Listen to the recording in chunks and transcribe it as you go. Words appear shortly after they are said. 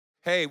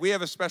Hey, we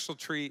have a special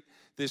treat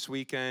this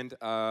weekend.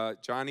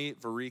 Johnny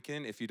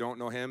Vereecken, if you don't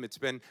know him,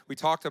 we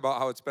talked about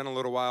how it's been a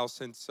little while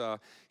since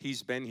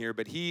he's been here,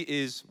 but he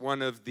is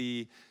one of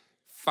the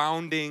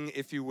founding,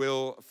 if you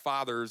will,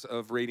 fathers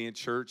of Radiant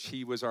Church.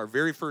 He was our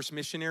very first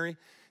missionary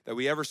that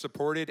we ever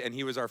supported, and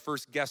he was our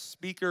first guest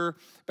speaker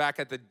back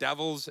at the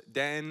Devil's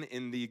Den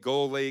in the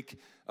Gull Lake,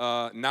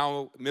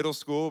 now middle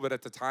school, but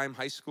at the time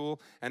high school,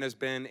 and has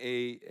been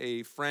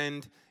a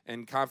friend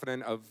and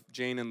confidant of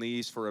Jane and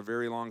Lee's for a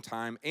very long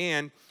time.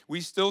 And we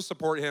still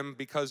support him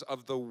because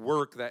of the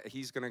work that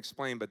he's going to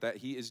explain, but that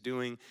he is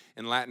doing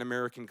in Latin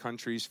American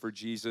countries for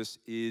Jesus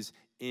is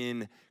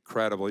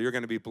incredible. You're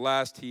going to be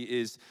blessed. He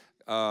is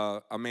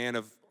a man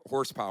of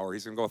horsepower.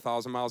 He's going to go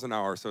 1,000 miles an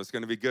hour, so it's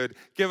going to be good.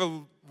 Give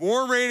a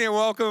warm radiant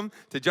welcome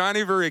to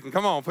Johnny Vereecken.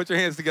 Come on, put your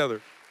hands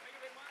together.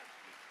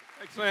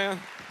 Thanks, man.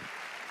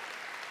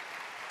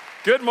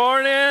 Good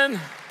morning.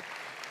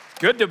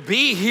 Good to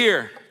be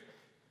here.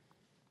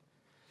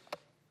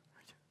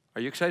 Are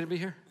you excited to be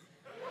here?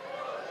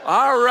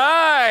 All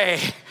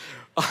right.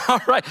 All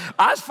right.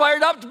 I was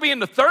fired up to be in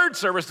the third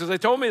service because they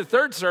told me the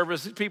third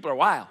service, these people are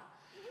wild.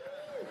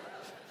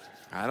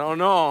 I don't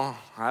know.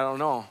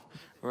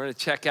 We're going to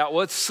check out.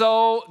 Well, it's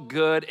so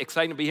good,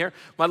 exciting to be here.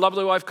 My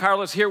lovely wife,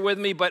 Carla's here with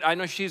me, but I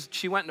know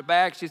she went in the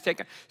back.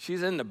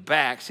 She's in the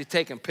back. She's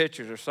taking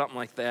pictures or something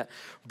like that.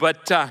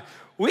 But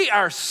we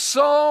are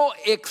so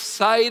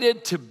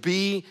excited to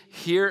be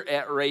here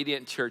at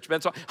Radiant Church.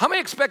 Ben, so how many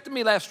expected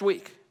me last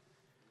week?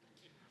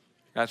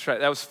 That's right.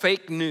 That was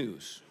fake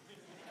news.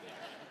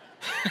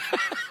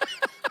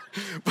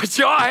 But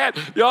y'all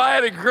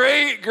had a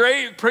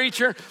great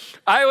preacher.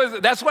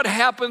 That's what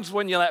happens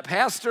when you let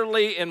Pastor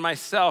Lee and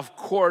myself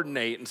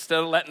coordinate. Instead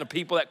of letting the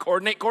people that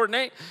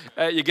coordinate,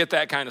 you get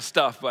that kind of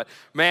stuff. But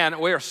man,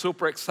 we are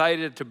super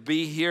excited to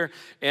be here.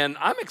 And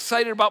I'm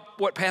excited about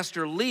what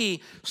Pastor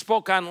Lee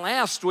spoke on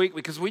last week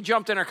because we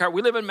jumped in our car.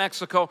 We live in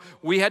Mexico.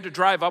 We had to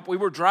drive up. We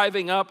were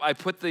driving up. I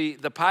put the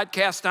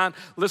podcast on,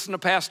 listen to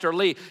Pastor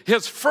Lee.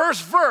 His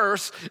first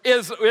verse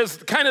is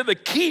kind of the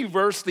key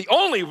verse, the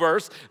only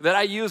verse that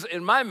I use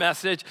in my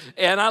message,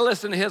 and I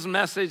listened to his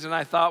message, and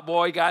I thought,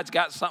 boy, God's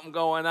got something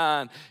going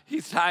on.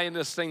 He's tying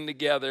this thing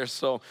together,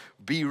 so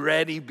be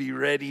ready, be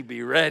ready,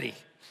 be ready.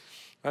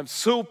 I'm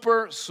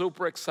super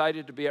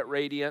excited to be at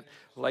Radiant.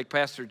 Like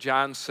Pastor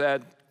John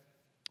said,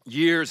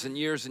 years and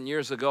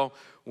years ago,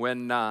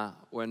 when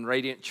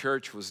Radiant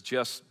Church was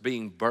just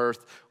being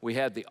birthed, we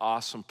had the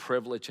awesome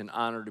privilege and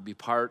honor to be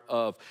part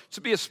of,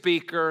 to be a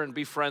speaker and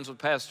be friends with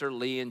Pastor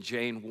Lee and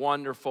Jane.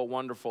 Wonderful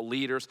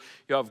leaders.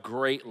 You have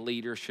great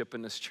leadership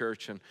in this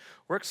church, and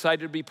we're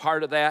excited to be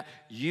part of that.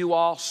 You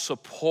all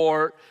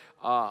support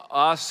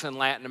us in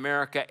Latin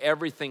America,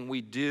 everything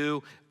we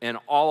do in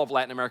all of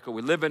Latin America.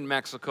 We live in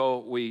Mexico.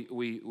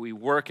 We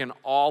work in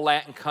all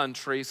Latin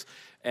countries.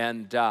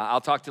 And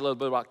I'll talk to you a little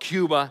bit about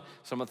Cuba,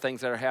 some of the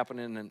things that are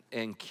happening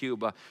in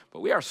Cuba. But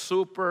we are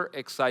super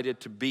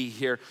excited to be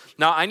here.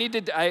 Now, I need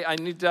to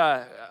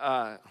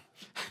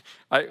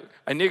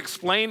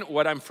explain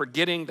what I'm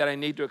forgetting that I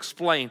need to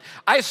explain.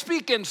 I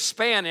speak in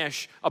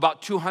Spanish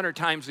about 200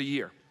 times a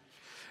year.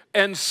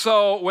 And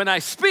so when I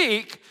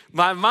speak,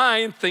 my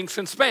mind thinks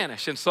in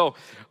Spanish. And so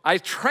I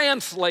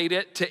translate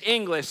it to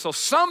English. So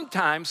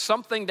sometimes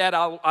something that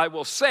I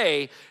will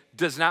say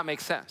does not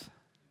make sense.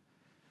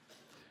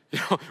 You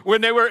know,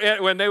 when they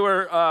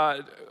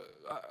were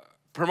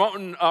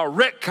promoting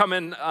Rick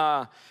coming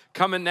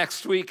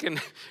next week, and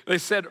they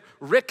said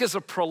Rick is a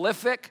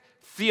prolific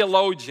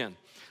theologian.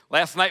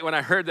 Last night when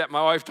I heard that,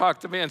 my wife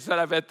talked to me and said,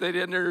 "I bet they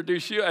didn't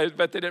introduce you. I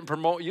bet they didn't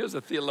promote you as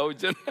a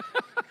theologian."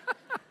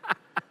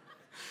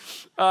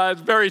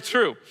 It's very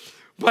true.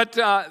 But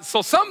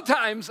so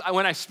sometimes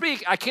when I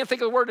speak, I can't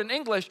think of the word in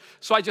English,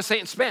 so I just say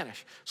it in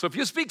Spanish. So if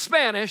you speak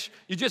Spanish,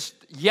 you just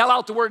yell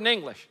out the word in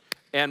English.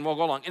 And we'll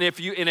go along. And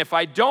if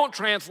I don't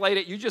translate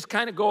it, you just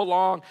kind of go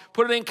along,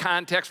 put it in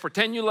context,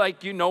 pretend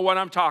you know what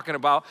I'm talking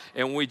about,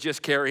 and we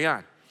just carry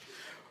on.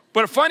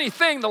 But a funny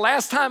thing, the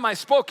last time I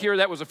spoke here,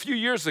 that was a few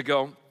years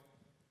ago,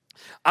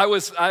 I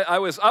was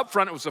up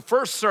front. It was the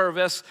first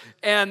service,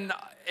 and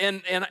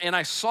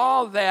I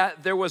saw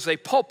that there was a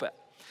pulpit.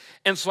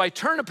 And so I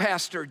turned to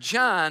Pastor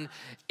John,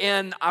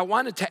 and I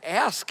wanted to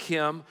ask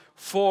him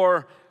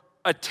for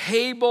a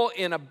table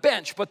and a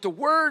bench, but the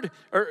word,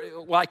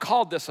 I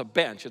called this a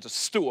bench. It's a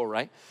stool,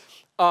 right?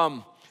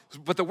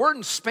 But the word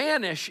in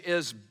Spanish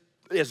is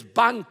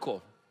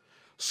banco.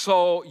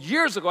 So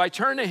years ago, I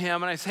turned to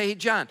him and I say, "Hey,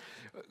 John,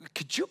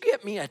 could you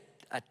get me a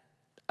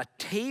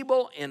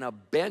table and a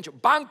bench?"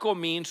 Banco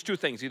means two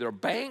things, either a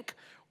bank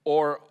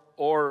or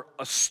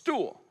a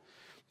stool,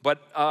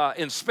 but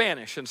in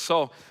Spanish. And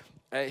so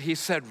he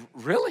said,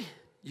 "Really?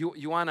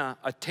 You want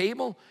a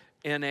table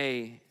and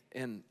a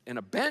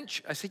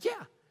bench?" I said, "Yeah."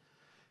 I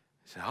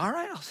said, "All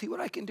right, I'll see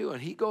what I can do."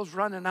 And he goes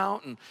running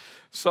out, and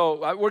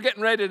so I'm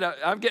getting ready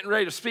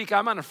to speak.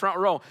 I'm on the front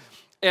row,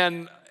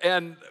 and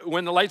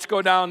when the lights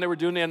go down, they were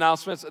doing the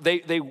announcements.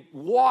 They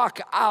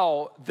walk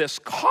out this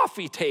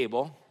coffee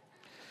table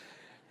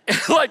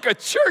like a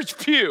church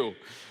pew,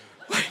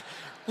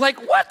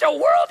 like, what the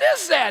world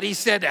is that? He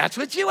said, that's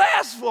what you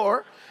asked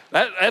for.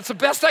 That's the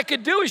best I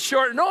could do is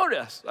short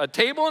notice, a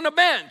table and a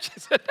bench.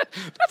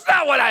 That's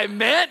not what I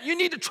meant. You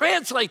need to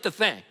translate the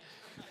thing.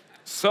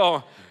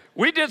 So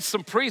we did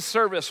some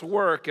pre-service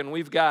work, and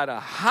we've got a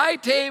high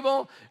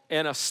table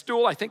and a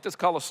stool. I think that's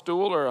called a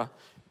stool or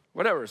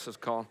whatever this is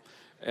called.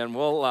 And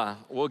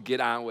we'll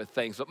get on with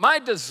things. But my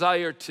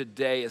desire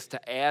today is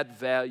to add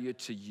value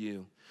to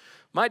you.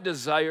 My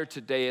desire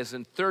today is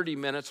in 30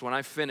 minutes when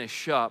I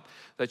finish up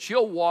that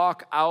you'll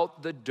walk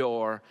out the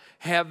door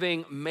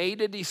having made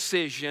a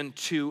decision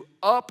to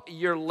up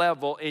your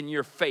level in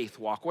your faith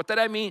walk. What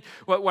I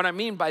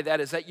mean by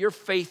that is that your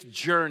faith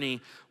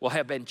journey will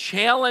have been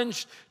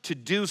challenged to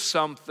do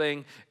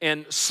something,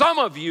 and some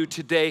of you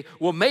today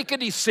will make a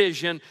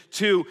decision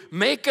to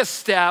make a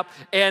step,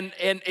 and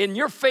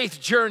your faith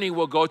journey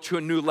will go to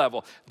a new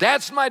level.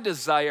 That's my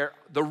desire.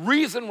 The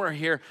reason we're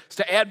here is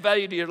to add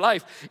value to your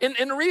life. And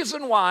the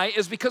reason why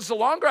is because the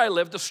longer I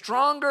live, the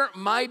stronger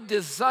my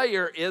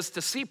desire is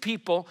to see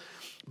people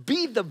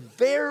be the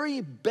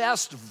very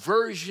best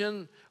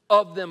version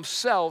of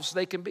themselves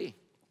they can be.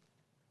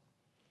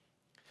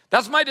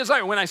 That's my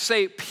desire. When I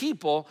say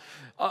people,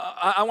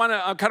 I want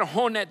to kind of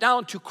hone that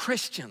down to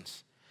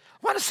Christians.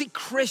 I want to see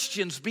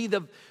Christians be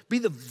the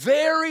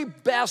very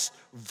best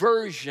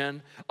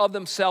version of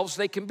themselves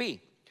they can be.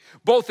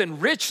 Both in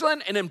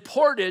Richland and in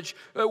Portage,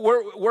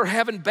 we're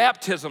having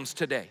baptisms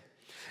today.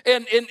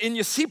 And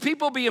you see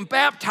people being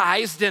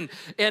baptized, and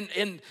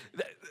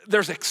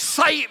there's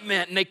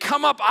excitement, and they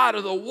come up out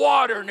of the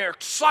water, and they're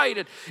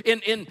excited,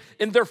 and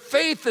their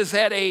faith is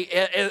at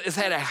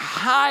a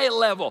high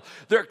level.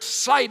 They're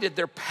excited,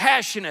 they're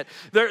passionate,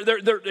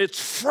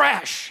 it's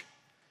fresh.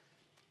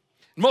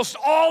 Most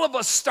all of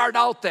us start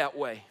out that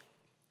way.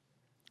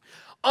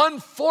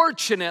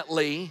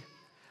 Unfortunately,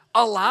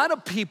 a lot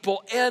of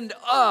people end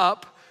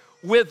up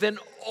with an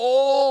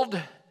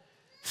old,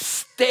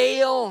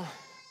 stale,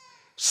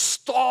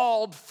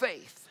 stalled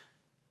faith.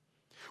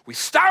 We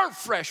start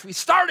fresh, we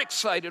start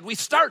excited, we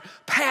start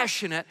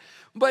passionate,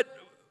 but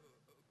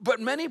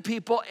many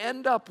people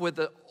end up with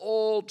an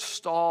old,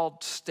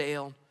 stalled,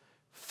 stale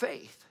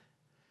faith.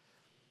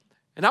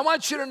 And I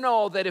want you to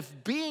know that if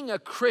being a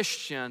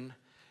Christian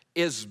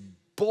is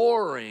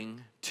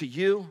boring to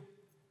you,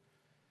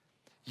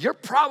 you're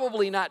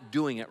probably not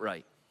doing it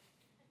right.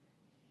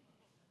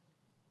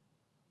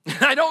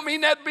 I don't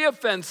mean that to be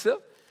offensive,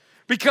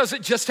 because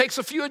it just takes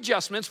a few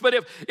adjustments. But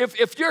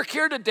if you're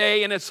here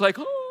today and it's like,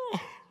 oh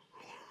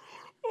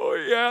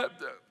yeah,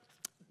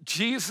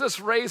 Jesus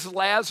raised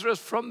Lazarus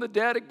from the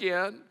dead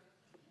again.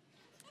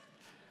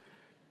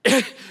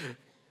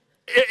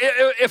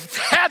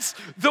 If that's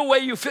the way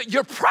you feel,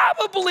 you're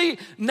probably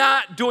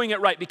not doing it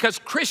right, because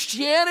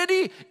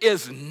Christianity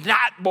is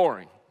not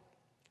boring.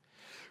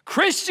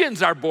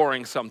 Christians are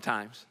boring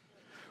sometimes.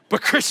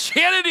 But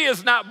Christianity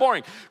is not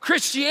boring.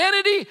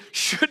 Christianity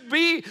should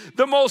be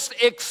the most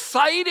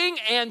exciting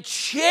and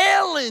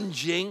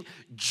challenging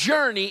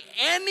journey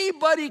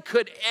anybody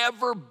could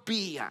ever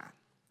be on.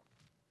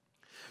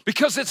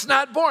 Because it's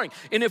not boring.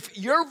 And if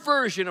your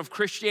version of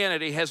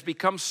Christianity has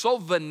become so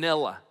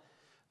vanilla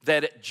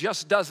that it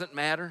just doesn't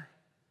matter,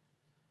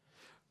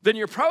 then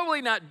you're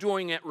probably not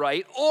doing it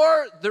right,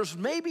 or there's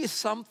maybe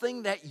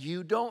something that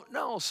you don't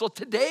know. So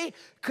today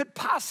could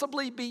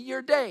possibly be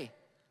your day.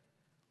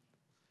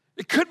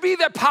 It could be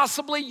that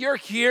possibly you're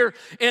here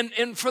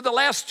and for the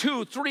last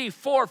 2, 3,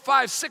 4,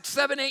 5, 6,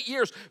 7, 8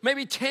 years,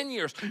 maybe 10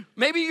 years.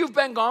 Maybe you've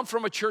been gone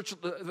from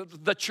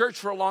the church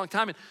for a long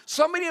time, and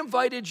somebody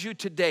invited you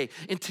today.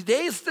 And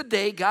today's the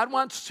day God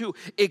wants to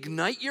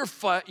ignite your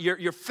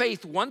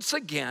faith once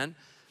again,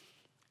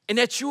 and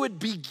that you would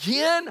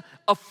begin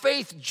a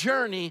faith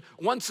journey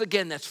once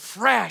again that's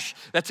fresh,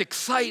 that's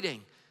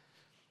exciting.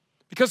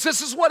 Because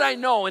this is what I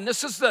know, and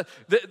this is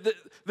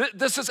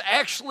this is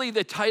actually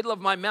the title of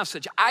my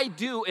message. I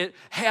do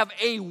have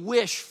a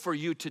wish for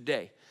you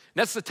today. And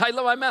that's the title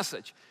of my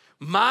message.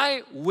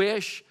 My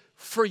wish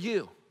for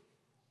you.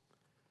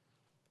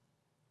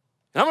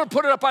 And I'm going to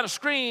put it up on a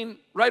screen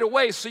right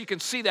away so you can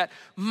see that.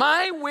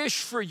 My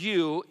wish for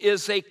you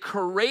is a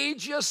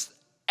courageous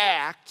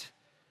act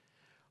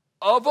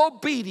of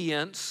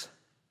obedience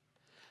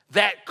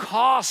that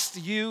costs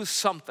you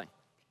something.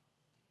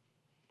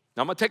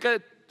 Now I'm going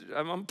to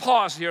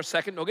pause here a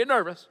second. Don't get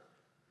nervous.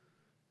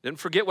 Didn't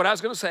forget what I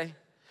was going to say.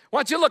 I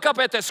want you to look up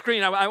at that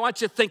screen. I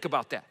want you to think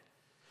about that.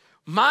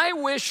 My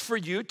wish for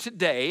you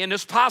today, and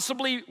this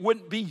possibly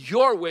wouldn't be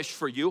your wish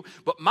for you,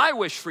 but my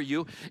wish for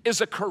you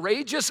is a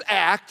courageous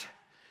act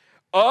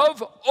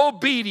of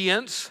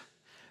obedience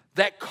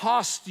that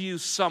costs you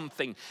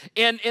something.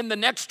 And in the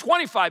next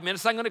 25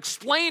 minutes, I'm going to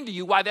explain to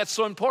you why that's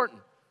so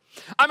important.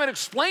 I'm going to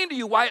explain to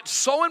you why it's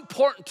so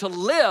important to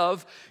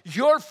live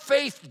your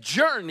faith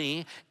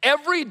journey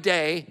every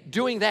day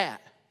doing that.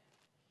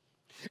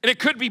 And it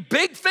could be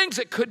big things,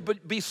 it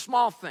could be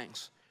small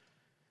things.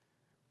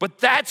 But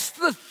that's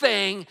the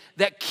thing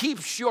that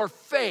keeps your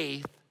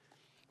faith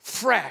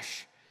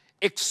fresh,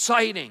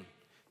 exciting,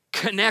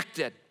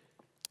 connected.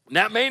 And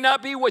that may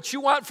not be what you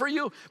want for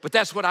you, but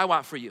that's what I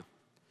want for you.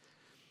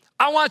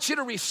 I want you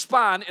to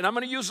respond, and I'm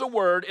going to use a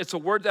word. It's a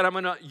word that I'm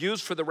going to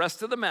use for the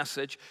rest of the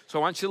message, so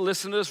I want you to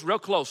listen to this real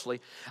closely.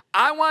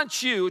 I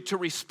want you to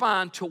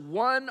respond to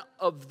one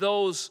of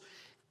those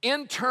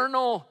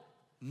internal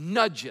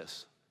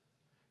nudges.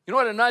 You know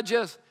what a nudge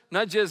is?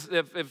 Nudge is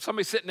if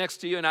somebody's sitting next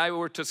to you and I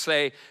were to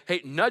say,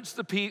 hey, nudge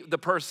the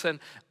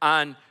person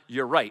on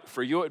your right.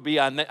 For you, it would be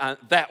on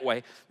that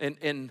way.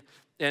 And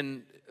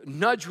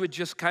nudge would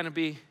just kind of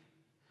be,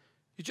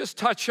 you just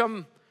touch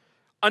them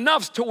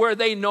enough to where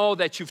they know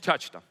that you've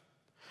touched them.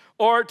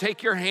 Or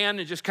take your hand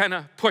and just kind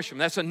of push them.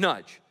 That's a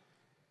nudge.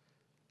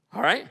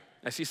 All right?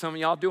 I see some of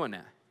y'all doing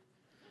that.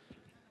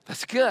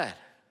 That's good.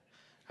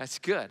 That's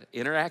good.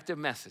 Interactive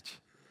message.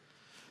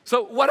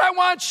 So what I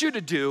want you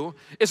to do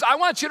is I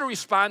want you to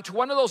respond to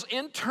one of those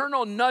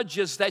internal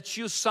nudges that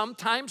you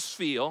sometimes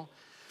feel,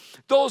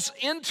 those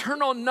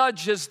internal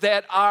nudges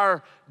that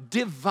are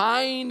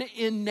divine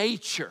in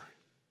nature.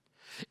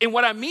 And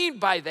what I mean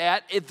by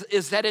that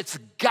is that it's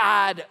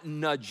God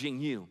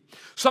nudging you.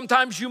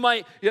 Sometimes you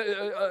might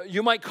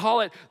call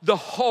it the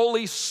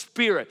Holy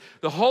Spirit.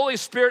 The Holy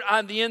Spirit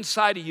on the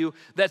inside of you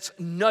that's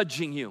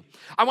nudging you.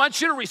 I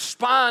want you to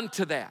respond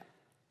to that.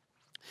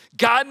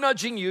 God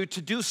nudging you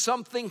to do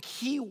something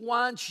He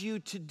wants you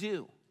to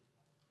do.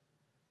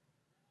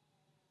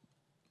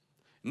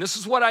 And this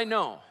is what I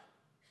know.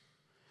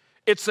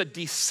 It's a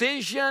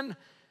decision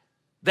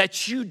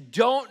that you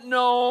don't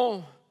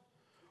know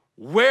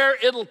where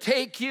it'll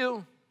take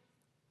you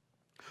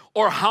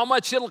or how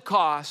much it'll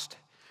cost,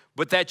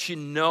 but that you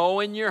know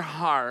in your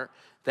heart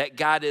that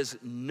God is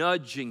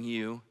nudging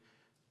you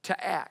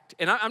to act.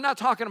 And I'm not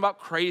talking about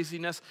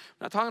craziness.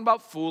 I'm not talking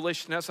about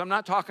foolishness. I'm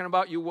not talking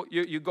about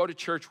you go to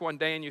church one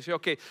day and you say,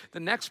 okay, the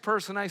next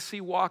person I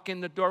see walk in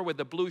the door with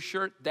a blue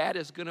shirt, that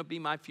is going to be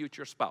my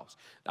future spouse.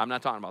 I'm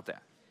not talking about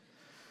that.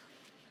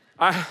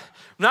 I'm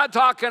not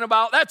talking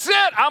about, that's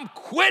it, I'm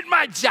quitting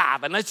my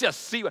job and let's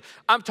just see what.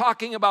 I'm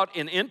talking about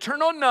an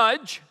internal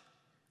nudge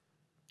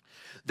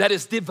that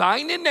is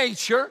divine in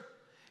nature.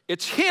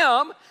 It's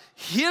Him,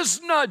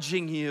 He's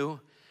nudging you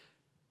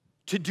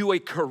to do a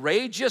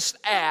courageous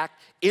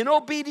act in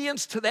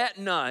obedience to that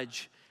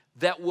nudge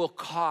that will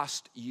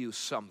cost you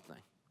something.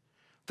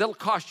 That'll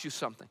cost you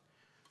something.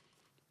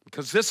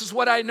 Because this is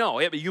what I know.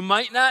 You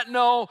might not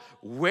know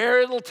where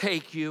it'll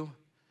take you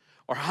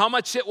or how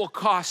much it will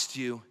cost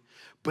you,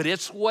 but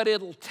it's what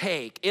it'll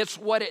take. It's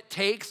what it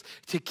takes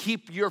to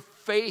keep your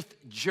faith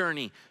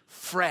journey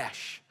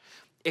fresh,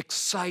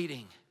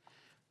 exciting,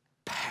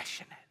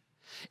 passionate.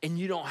 And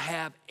you don't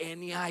have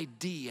any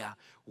idea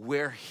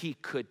where He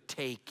could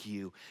take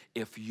you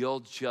if you'll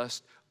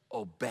just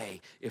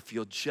obey, if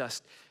you'll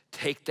just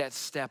take that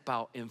step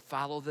out and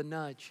follow the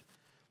nudge.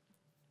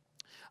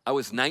 I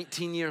was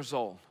 19 years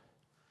old.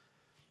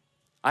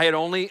 I had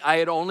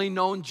only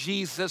known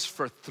Jesus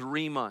for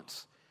 3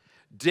 months.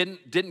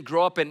 Didn't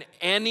grow up in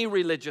any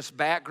religious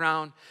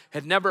background,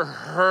 had never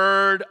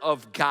heard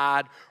of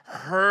God,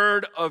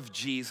 heard of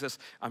Jesus.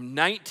 I'm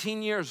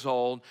 19 years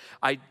old.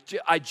 I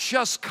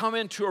just come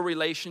into a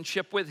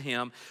relationship with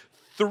Him.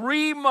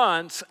 3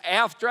 months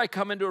after I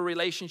come into a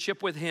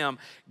relationship with Him,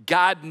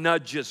 God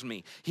nudges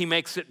me. He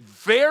makes it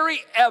very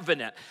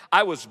evident.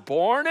 I was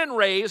born and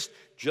raised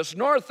just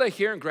north of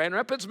here in Grand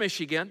Rapids,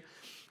 Michigan,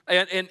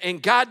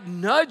 and God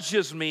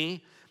nudges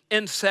me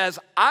and says,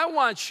 I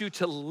want you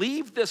to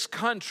leave this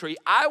country.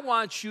 I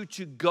want you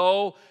to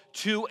go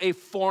to a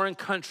foreign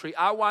country.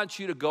 I want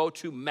you to go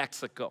to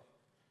Mexico.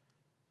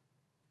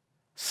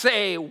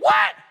 Say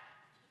what?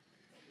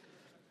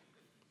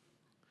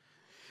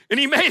 And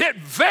He made it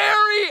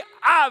very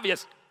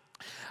obvious.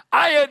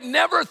 I had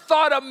never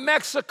thought of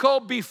Mexico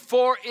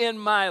before in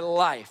my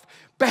life.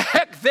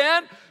 Back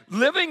then,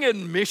 living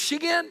in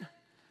Michigan,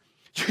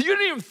 you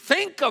didn't even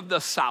think of the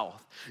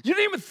South. You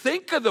didn't even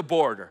think of the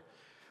border.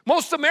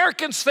 Most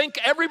Americans think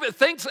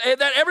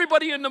that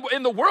everybody in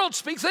the world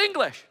speaks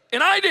English,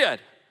 and I did.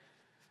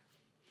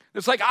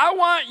 It's like, I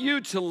want you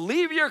to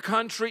leave your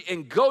country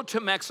and go to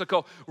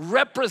Mexico,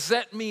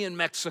 represent me in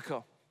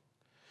Mexico.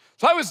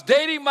 So I was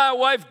dating my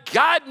wife,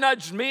 God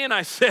nudged me, and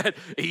I said,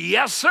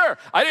 yes, sir.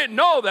 I didn't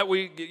know that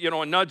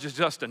a nudge is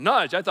just a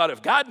nudge. I thought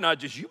if God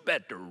nudges, you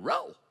better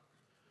roll.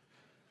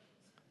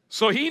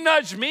 So He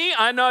nudged me,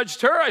 I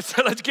nudged her. I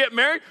said, let's get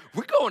married.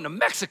 We're going to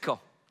Mexico.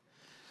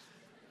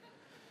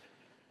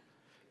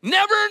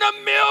 Never in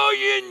a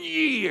million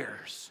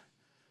years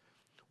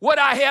would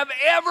I have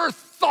ever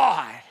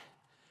thought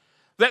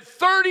that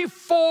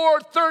 34,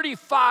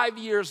 35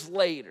 years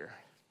later,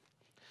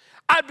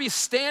 I'd be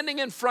standing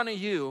in front of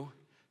you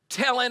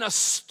telling a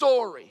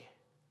story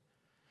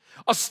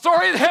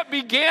that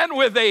began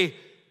with a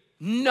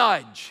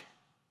nudge.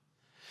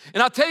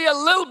 And I'll tell you a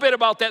little bit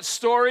about that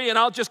story, and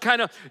I'll just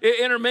kind of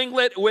intermingle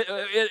it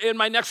in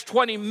my next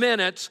 20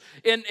 minutes.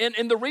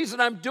 And the reason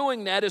I'm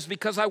doing that is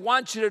because I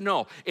want you to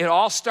know it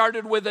all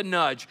started with a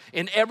nudge,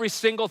 and every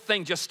single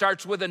thing just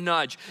starts with a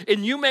nudge.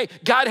 And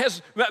God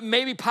has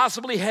maybe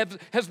possibly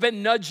has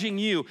been nudging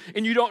you,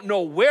 and you don't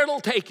know where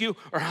it'll take you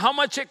or how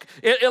much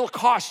it'll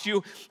cost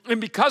you.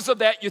 And because of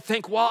that, you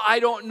think, well, I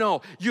don't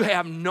know. You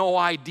have no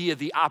idea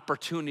the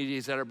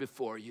opportunities that are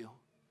before you.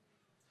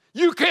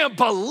 You can't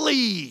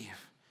believe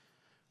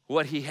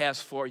what he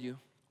has for you.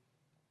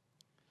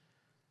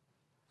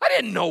 I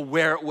didn't know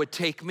where it would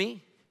take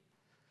me.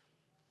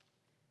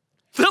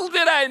 Little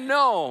did I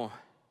know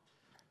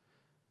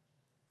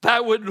that I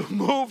would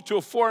move to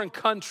a foreign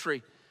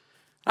country.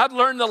 I'd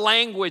learned the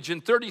language,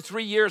 and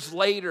 33 years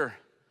later,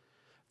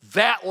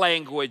 that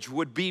language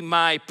would be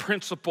my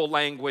principal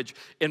language,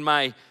 and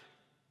my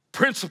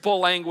principal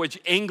language,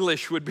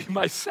 English, would be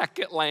my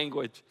second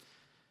language.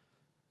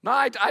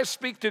 Now, I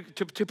speak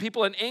to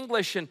people in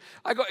English, and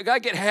I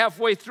get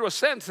halfway through a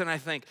sentence, and I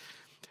think,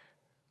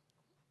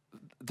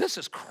 this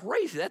is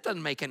crazy. That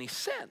doesn't make any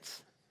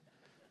sense.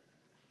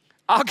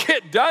 I'll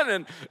get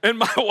done, and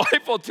my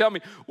wife will tell me,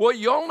 well,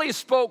 you only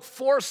spoke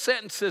 4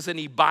 sentences in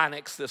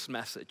Ebonics this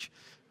message.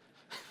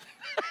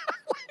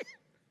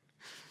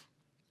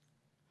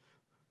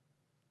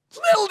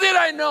 Little did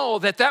I know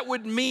that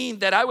would mean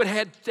that I would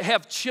have to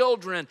have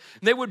children, and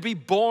they would be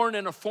born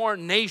in a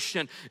foreign nation,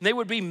 and they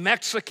would be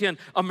Mexican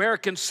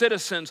American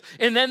citizens,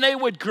 and then they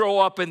would grow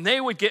up, and they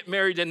would get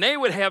married, and they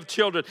would have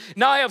children.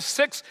 Now I have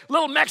 6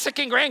 little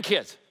Mexican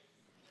grandkids.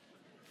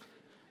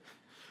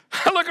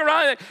 I look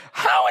around and think,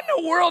 how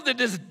in the world did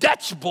this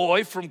Dutch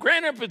boy from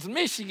Grand Rapids,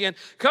 Michigan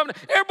come?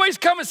 Everybody's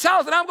coming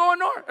south, and I'm going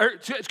north. Or,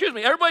 excuse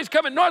me, everybody's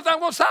coming north, and I'm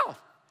going south.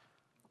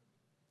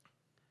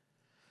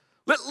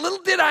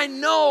 Little did I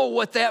know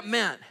what that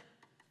meant.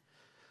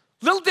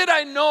 Little did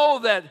I know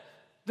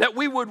that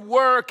we would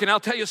work, and I'll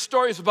tell you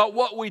stories about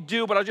what we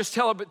do, but I'll just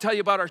tell you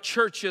about our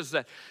churches,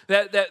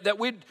 that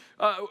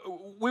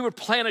we would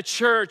plant a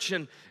church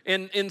in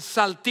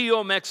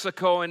Saltillo,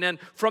 Mexico, and then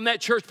from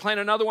that church plant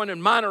another one in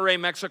Monterrey,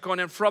 Mexico, and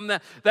then from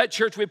that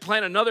church we'd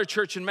plant another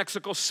church in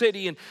Mexico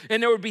City, and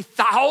there would be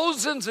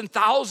thousands and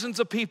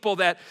thousands of people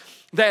that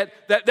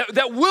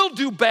will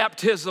do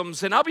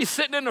baptisms, and I'll be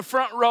sitting in the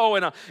front row,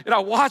 and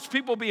I'll watch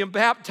people being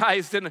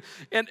baptized, and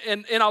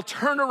I'll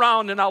turn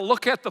around and I'll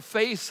look at the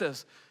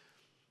faces.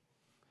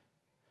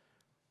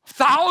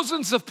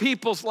 Thousands of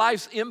people's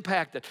lives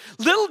impacted.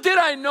 Little did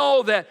I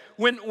know that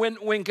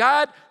when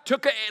God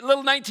took a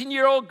little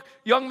 19-year-old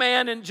young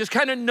man and just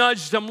kind of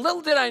nudged him,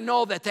 little did I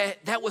know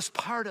that was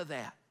part of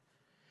that.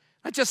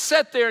 I just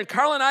sat there, and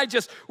Carl and I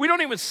we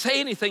don't even say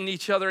anything to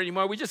each other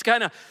anymore. We just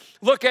kind of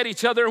look at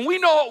each other, and we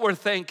know what we're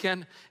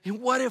thinking.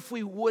 And what if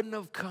we wouldn't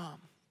have come?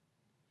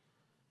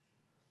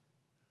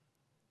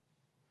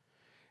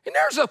 And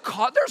there's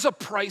a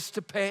price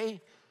to pay.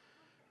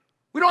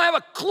 We don't have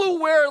a clue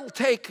where it'll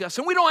take us,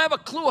 and we don't have a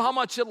clue how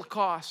much it'll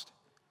cost.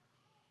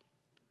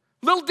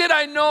 Little did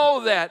I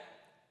know that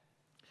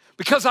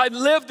because I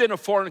lived in a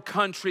foreign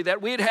country,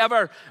 that we'd have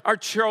our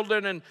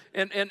children,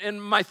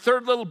 and my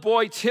third little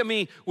boy,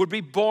 Timmy, would be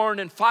born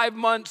in 5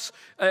 months.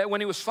 When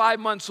he was 5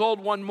 months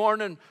old, one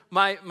morning,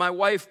 my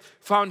wife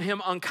found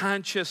him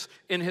unconscious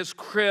in his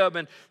crib,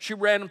 and she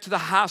ran him to the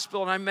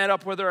hospital, and I met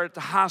up with her at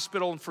the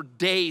hospital, and for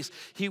days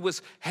he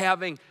was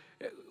having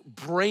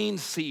brain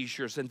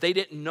seizures, and they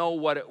didn't know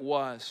what it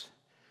was.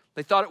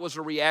 They thought it was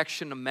a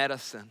reaction to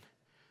medicine,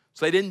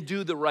 so they didn't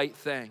do the right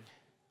thing.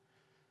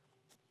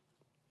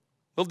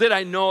 Little did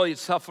I know he'd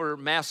suffer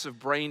massive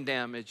brain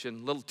damage,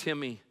 and little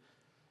Timmy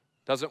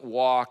doesn't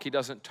walk, he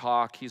doesn't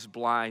talk, he's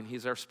blind.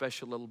 He's our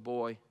special little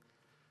boy.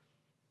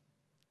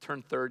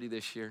 Turned 30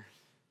 this year.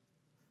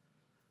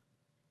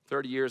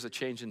 30 years of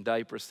changing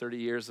diapers, 30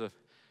 years of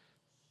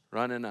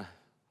running a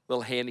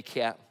little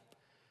handicap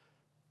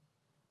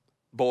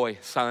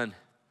son,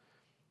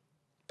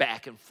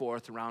 back and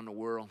forth around the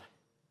world.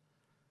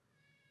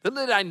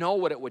 Little did I know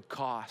what it would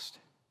cost.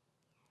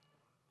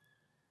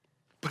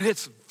 But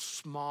it's a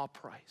small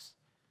price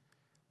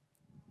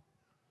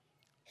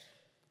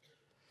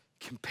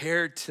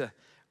compared to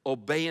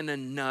obeying a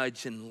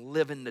nudge and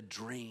living the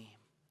dream.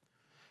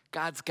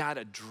 God's got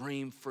a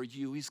dream for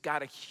you. He's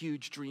got a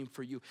huge dream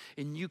for you,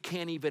 and you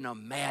can't even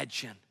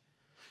imagine.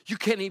 You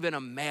can't even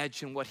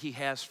imagine what he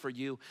has for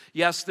you.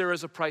 Yes, there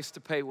is a price to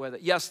pay with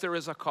it. Yes, there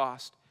is a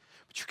cost.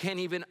 But you can't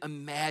even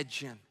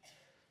imagine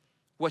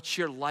what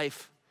your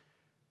life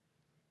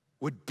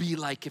would be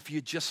like if you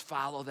just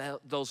follow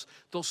those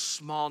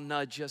small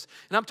nudges.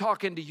 And I'm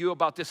talking to you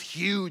about this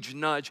huge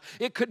nudge.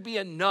 It could be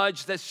a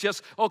nudge that's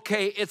just,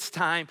 okay, it's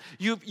time.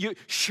 You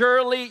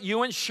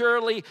and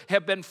Shirley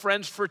have been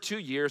friends for 2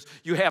 years.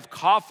 You have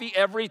coffee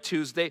every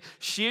Tuesday.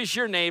 She is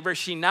your neighbor.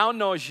 She now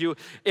knows you.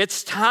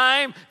 It's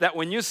time that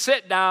when you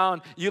sit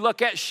down, you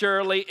look at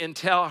Shirley and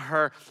tell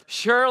her,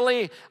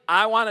 Shirley,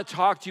 I want to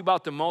talk to you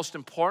about the most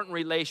important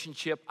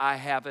relationship I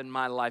have in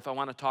my life. I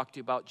want to talk to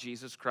you about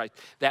Jesus Christ.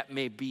 That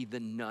may be the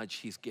nudge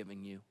he's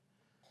giving you.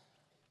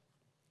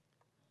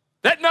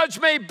 That nudge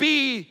may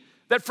be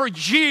that for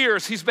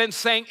years he's been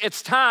saying,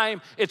 it's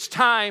time, it's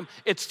time,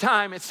 it's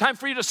time. It's time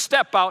for you to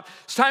step out.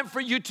 It's time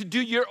for you to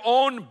do your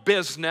own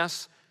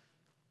business.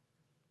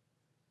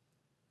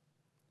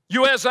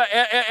 You as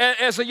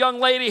a young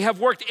lady have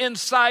worked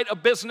inside a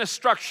business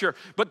structure,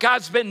 but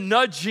God's been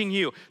nudging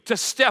you to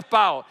step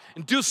out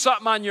and do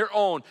something on your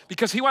own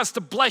because he wants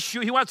to bless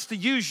you, he wants to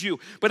use you.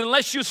 But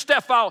unless you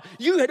step out,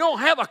 you don't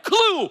have a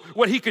clue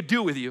what he could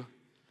do with you.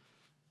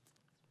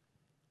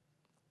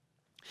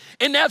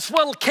 And that's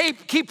what will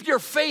keep your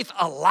faith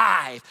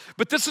alive.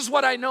 But this is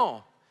what I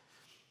know.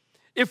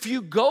 If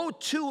you go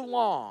too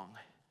long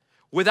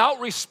without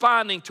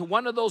responding to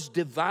one of those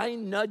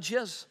divine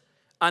nudges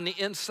on the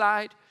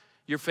inside,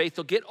 your faith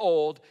will get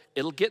old,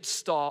 it'll get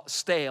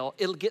stale,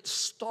 it'll get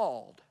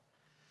stalled.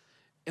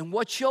 And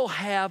what you'll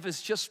have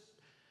is just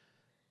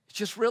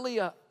really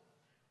a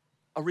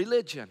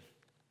religion.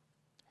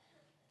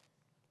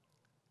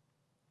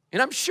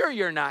 And I'm sure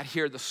you're not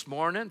here this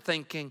morning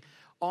thinking,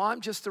 oh,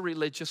 I'm just a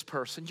religious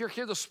person. You're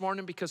here this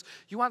morning because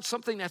you want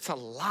something that's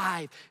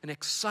alive and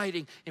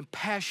exciting and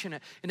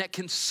passionate and that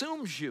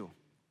consumes you.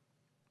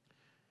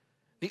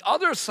 The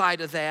other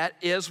side of that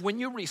is when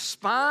you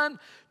respond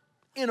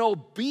in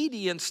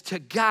obedience to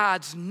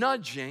God's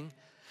nudging,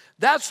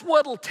 that's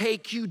what'll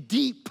take you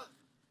deep.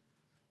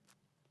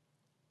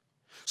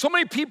 So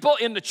many people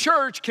in the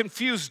church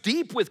confuse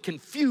deep with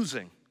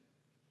confusing.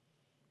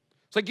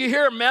 It's like you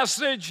hear a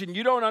message and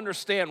you don't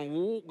understand,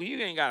 you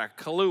ain't got a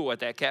clue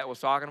what that cat was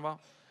talking about.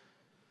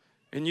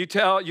 And you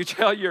tell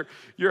your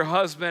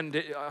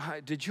husband,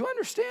 did you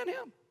understand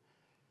him?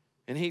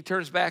 And he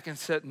turns back and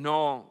said,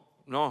 no,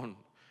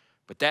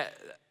 but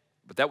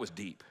that was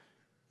deep.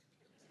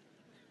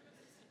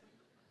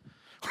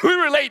 We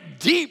relate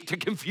deep to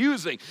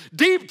confusing,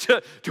 deep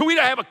to we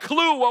don't have a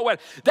clue what went.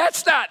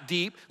 That's not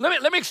deep.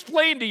 Let me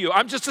explain to you.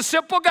 I'm just a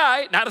simple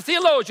guy, not a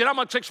theologian. I'm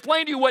going to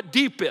explain to you what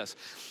deep is.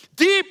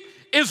 Deep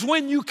is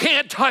when you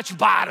can't touch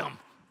bottom.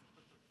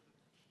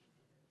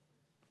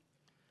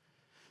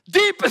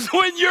 Deep is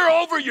when you're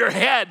over your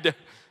head.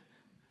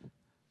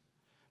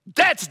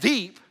 That's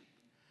deep.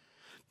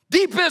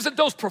 Deep isn't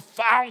those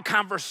profound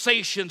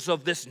conversations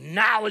of this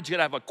knowledge that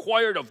I've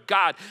acquired of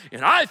God.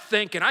 And I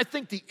think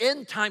the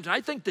end times, and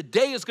I think the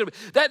day is going to be.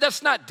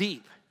 That's not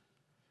deep.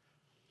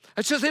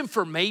 That's just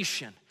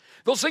information.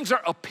 Those things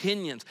are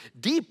opinions.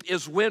 Deep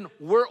is when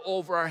we're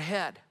over our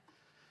head.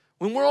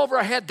 When we're over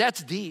our head,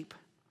 that's deep.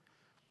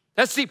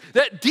 That's deep.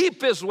 That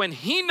deep is when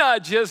he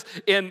nudges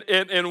and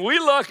we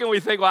look and we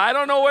think, well, I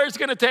don't know where it's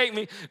going to take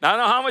me. I don't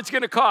know how much it's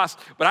going to cost.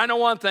 But I know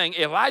one thing.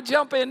 If I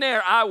jump in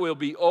there, I will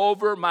be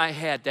over my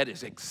head. That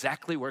is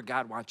exactly where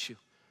God wants you.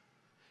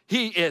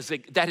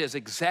 That is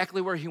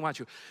exactly where he wants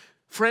you.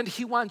 Friend,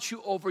 he wants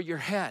you over your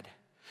head.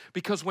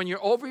 Because when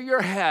you're over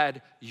your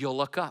head, you'll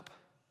look up.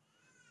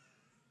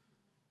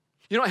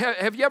 You know,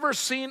 have you ever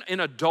seen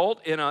an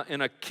adult in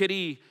a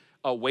kiddie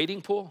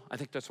wading pool? I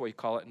think that's what you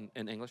call it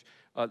in English.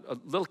 A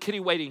little kiddie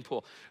wading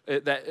pool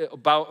that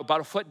about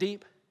a foot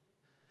deep.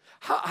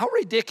 How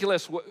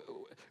ridiculous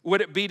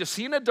would it be to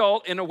see an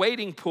adult in a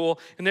wading pool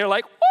and they're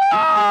like,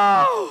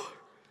 whoa!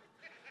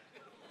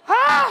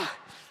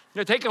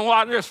 They're taking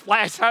water, they're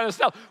splashing out of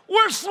stuff.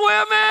 We're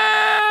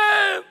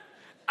swimming!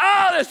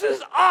 Oh, this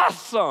is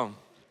awesome.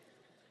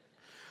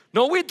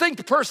 No, we'd think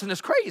the person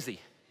is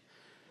crazy.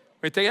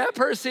 We'd think that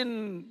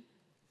person,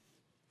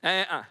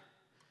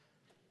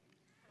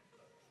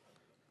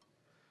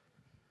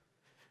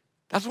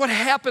 That's what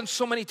happens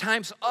so many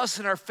times us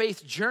in our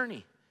faith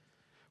journey.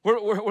 We're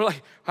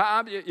like,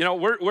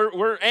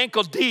 we're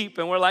ankle deep,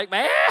 and we're like,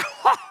 man,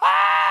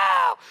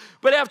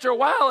 but after a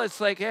while,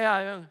 it's like,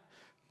 is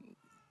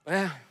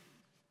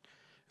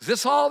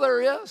this all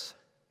there is?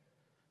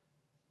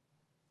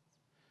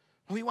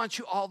 We want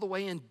you all the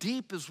way in.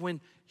 Deep is when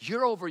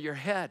you're over your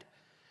head.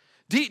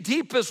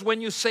 Deep is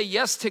when you say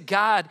yes to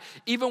God,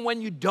 even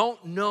when you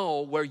don't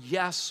know where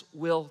yes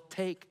will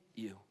take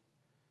you.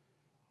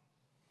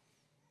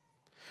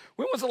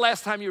 When was the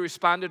last time you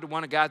responded to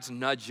one of God's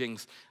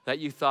nudgings that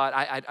you thought,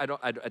 I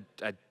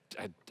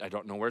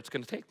don't know where it's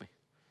going to take me?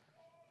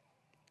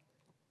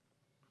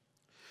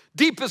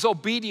 Deep is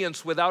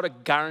obedience without a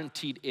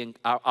guaranteed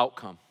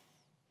outcome.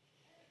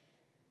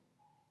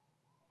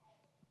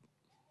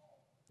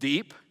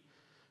 Deep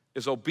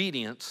is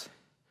obedience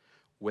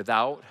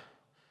without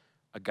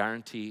a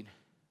guaranteed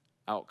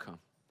outcome.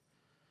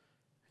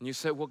 And you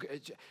say, well,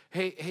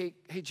 hey,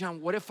 John,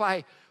 what if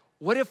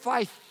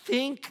I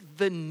think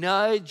the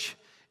nudge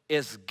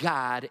is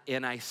God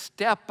and I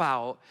step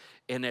out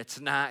and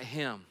it's not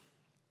him?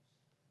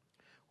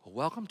 Well,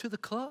 welcome to the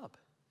club.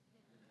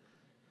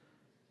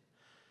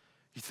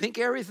 You think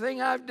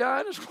everything I've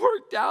done has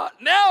worked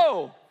out?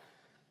 No.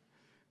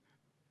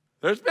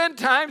 There's been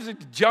times that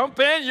you jump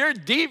in, you're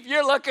deep,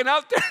 you're looking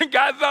up there, and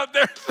God's up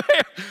there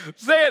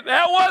saying,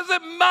 that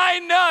wasn't my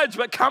nudge,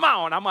 but come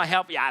on, I'm going to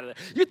help you out of it.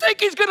 You think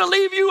he's going to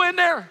leave you in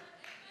there?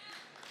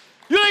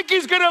 You think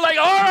he's going to all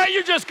right,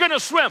 you're just going to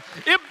swim.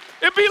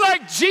 It'd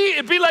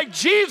be like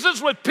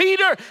Jesus with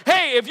Peter.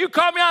 Hey, if you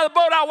call me out of the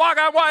boat, I'll walk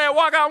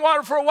on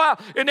water for a while,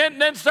 and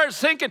then start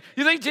sinking.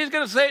 You think Jesus is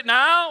going to say,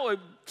 no,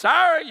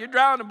 sorry, you're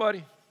drowning,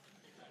 buddy.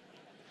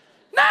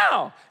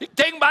 No. You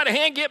take him by the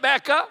hand, get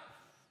back up.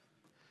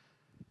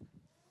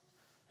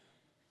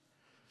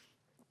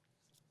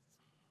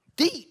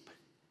 Deep.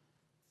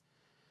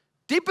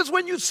 Deep is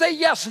when you say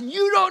yes, and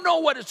you don't know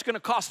what it's going to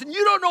cost, and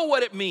you don't know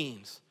what it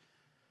means.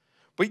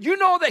 But you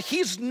know that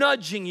he's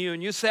nudging you,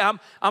 and you say, I'm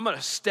going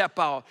to step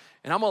out,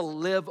 and I'm going to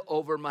live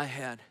over my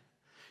head.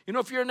 You know,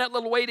 if you're in that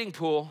little wading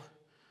pool,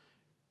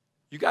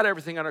 you got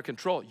everything under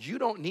control. You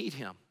don't need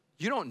him.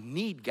 You don't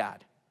need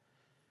God.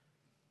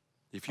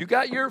 If you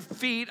got your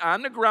feet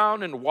on the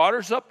ground and the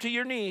water's up to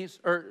your knees,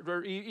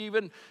 or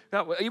even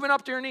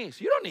up to your knees,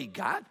 you don't need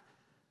God.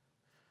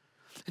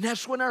 And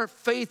that's when our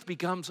faith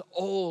becomes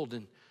old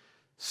and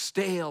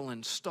stale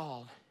and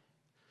stalled.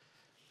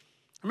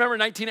 Remember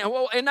in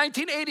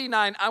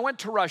 1989, I went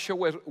to Russia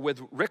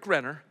with Rick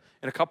Renner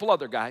and a couple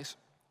other guys.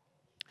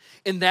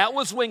 And that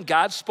was when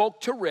God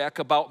spoke to Rick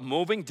about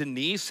moving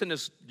Denise and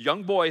his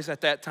young boys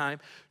at that time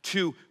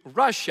to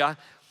Russia.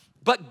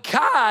 But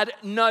God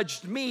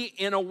nudged me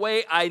in a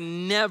way I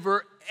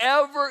never,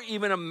 ever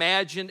even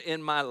imagined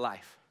in my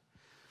life.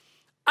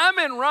 I'm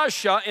in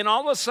Russia, and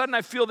all of a sudden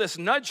I feel this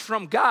nudge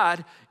from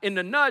God. With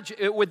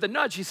the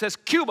nudge, he says,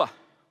 Cuba.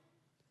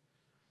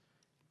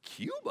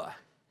 Cuba?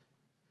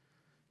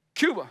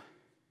 Cuba.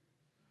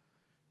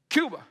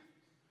 Cuba.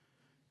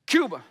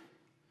 Cuba.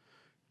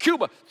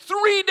 Cuba.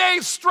 3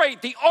 days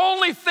straight, the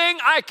only thing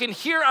I can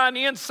hear on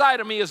the inside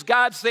of me is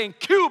God saying,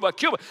 Cuba,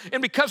 Cuba.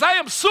 And because I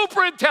am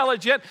super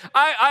intelligent,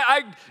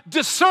 I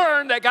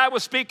discerned that God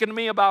was speaking to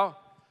me about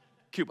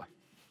Cuba.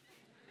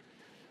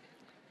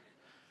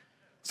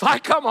 So I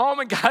come home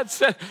and God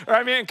said,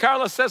 and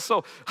Carla says,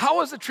 so how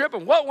was the trip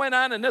and what went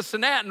on and this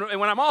and that? And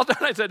when I'm all done,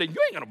 I said, you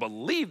ain't going to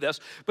believe this.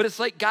 But it's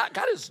like God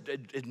is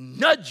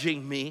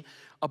nudging me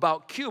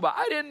about Cuba.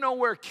 I didn't know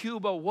where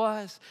Cuba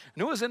was. I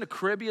knew it was in the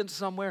Caribbean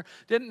somewhere.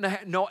 Didn't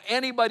know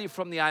anybody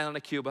from the island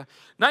of Cuba.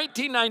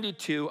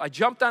 1992, I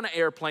jumped on an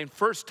airplane,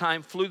 first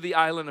time, flew to the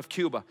island of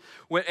Cuba.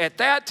 At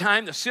that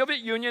time, the Soviet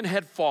Union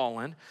had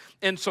fallen,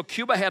 and so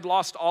Cuba had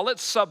lost all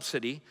its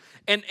subsidy.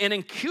 And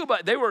in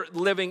Cuba, they were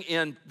living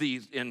in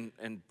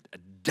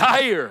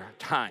dire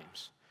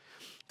times.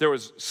 There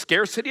was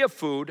scarcity of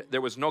food.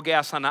 There was no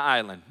gas on the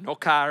island, no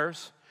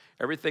cars.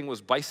 Everything was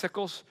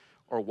bicycles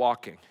or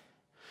walking.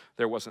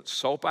 There wasn't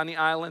soap on the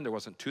island. There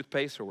wasn't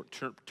toothpaste or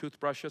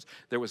toothbrushes.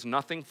 There was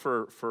nothing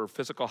for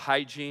physical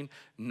hygiene,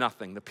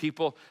 nothing. The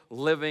people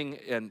living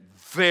in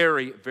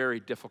very, very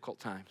difficult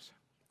times.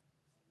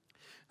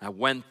 I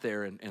went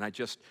there,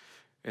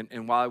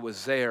 and while I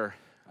was there,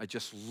 I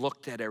just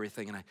looked at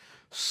everything, and I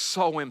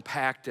so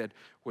impacted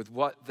with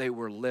what they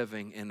were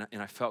living, and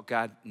I felt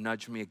God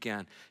nudge me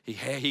again.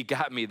 He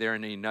got me there,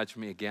 and he nudged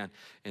me again,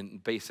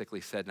 and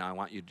basically said, now I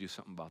want you to do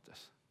something about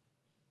this.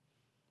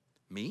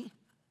 Me?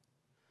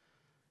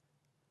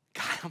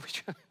 God, I'm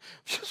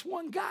just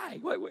one guy.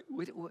 What?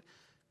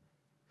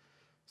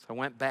 So I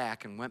went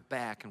back and went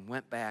back and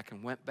went back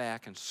and went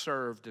back and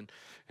served, and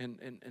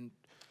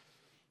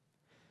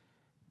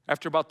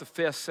after about the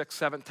 5th,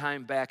 6th, 7th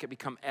time back, it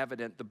became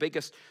evident the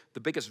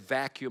biggest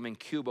vacuum in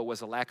Cuba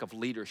was a lack of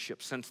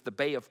leadership. Since the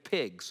Bay of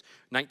Pigs,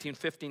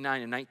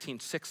 1959 and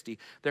 1960,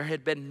 there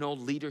had been no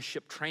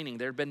leadership training.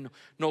 There had been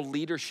no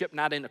leadership,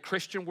 not in the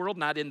Christian world,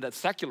 not in the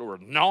secular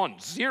world. None,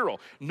 zero,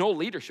 no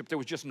leadership. There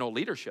was just no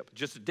leadership,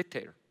 just a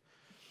dictator.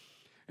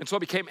 And so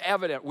it became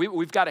evident,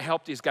 we've got to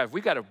help these guys.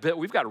 We've got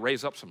to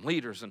raise up some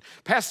leaders. And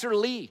Pastor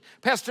Lee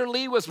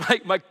was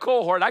my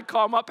cohort. I'd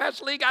call him up,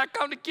 Pastor Lee, got to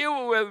come to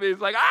Cuba with me. He's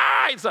like,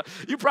 so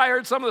you probably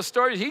heard some of the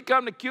stories. He'd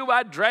come to Cuba.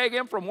 I'd drag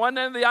him from one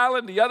end of the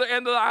island to the other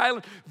end of the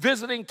island,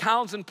 visiting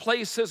towns and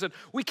places. And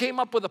we came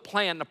up with a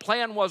plan. The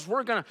plan was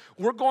we're going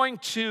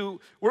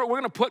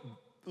to put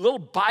little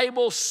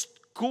Bible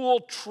school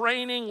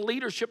training,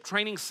 leadership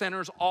training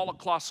centers all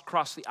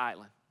across the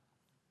island.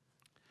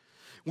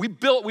 We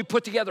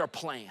put together a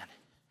plan.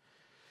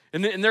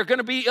 And they're going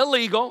to be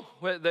illegal.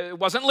 It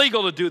wasn't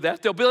legal to do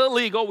that. They'll be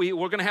illegal. We're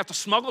going to have to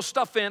smuggle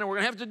stuff in, and we're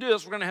going to have to do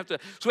this.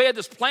 So we had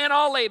this plan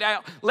all laid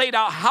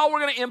out how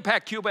we're going to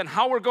impact Cuba and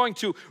how we're going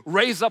to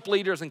raise up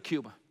leaders in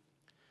Cuba.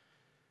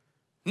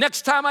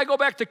 Next time I go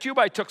back to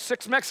Cuba, I took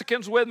 6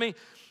 Mexicans with me.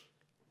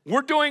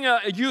 We're doing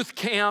a youth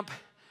camp,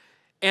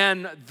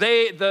 and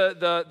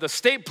the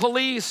state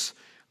police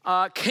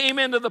came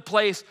into the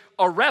place,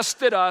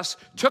 arrested us,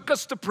 took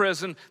us to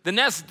prison. The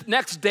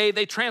next day,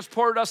 they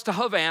transported us to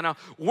Havana.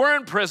 We're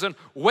in prison.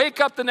 Wake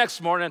up the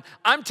next morning.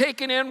 I'm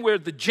taken in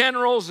with the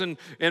generals and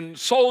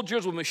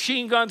soldiers with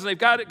machine guns, and they've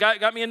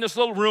got me in this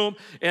little room,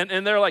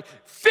 and they're like,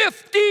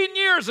 15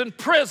 years in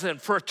prison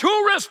for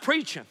tourist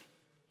preaching.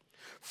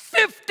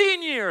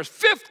 15 years.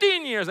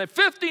 15 years.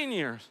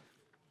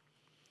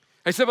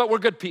 I said, but we're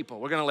good people.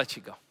 We're going to let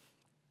you go.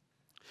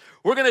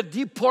 We're going to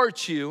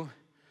deport you,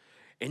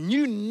 and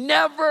you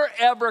never,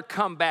 ever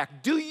come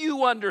back. Do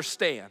you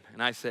understand?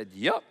 And I said,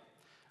 yep,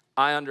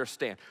 I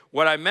understand.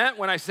 What I meant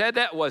when I said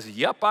that was,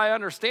 yep, I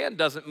understand,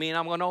 doesn't mean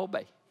I'm going to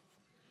obey.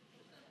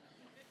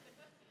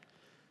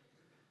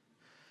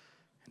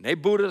 And they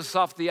booted us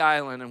off the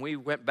island, and we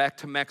went back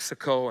to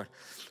Mexico and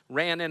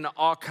ran into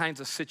all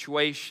kinds of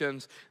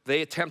situations.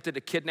 They attempted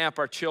to kidnap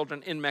our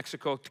children in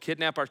Mexico, to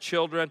kidnap our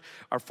children.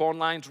 Our phone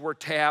lines were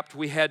tapped.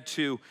 We had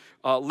to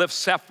live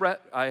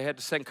separate. I had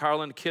to send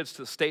Carla and the kids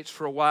to the States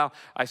for a while.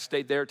 I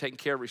stayed there taking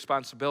care of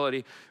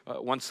responsibility.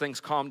 Once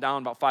things calmed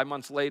down, about 5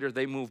 months later,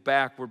 they moved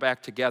back. We're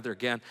back together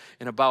again.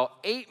 And about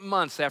 8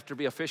 months after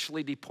being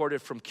officially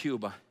deported from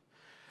Cuba,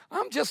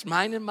 I'm just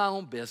minding my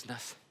own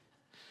business.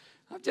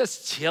 I'm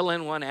just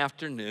chilling one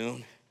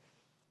afternoon,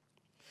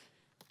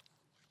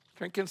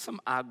 drinking some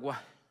agua.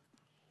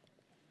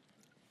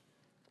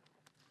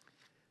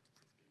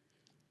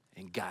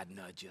 And God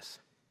nudges.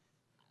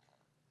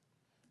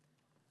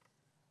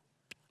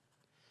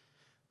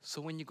 So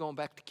when you going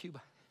back to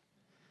Cuba?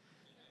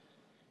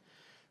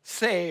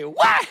 Say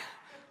what?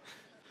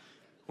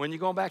 When you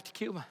going back to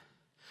Cuba?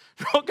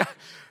 No, God,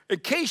 in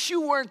case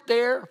you weren't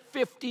there,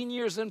 15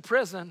 years in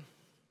prison.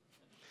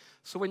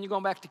 So when you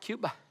going back to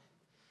Cuba?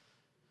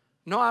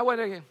 No, I went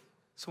again.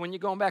 So when you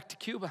going back to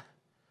Cuba?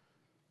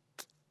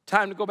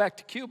 Time to go back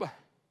to Cuba.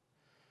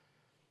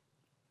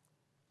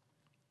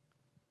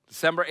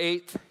 December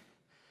 8th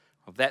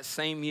of that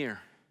same year,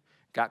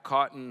 got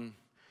caught in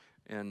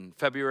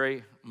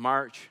February,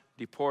 March,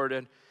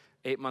 deported.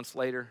 8 months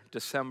later,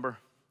 December.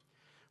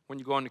 When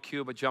you go into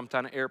Cuba, jumped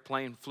on an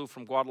airplane, flew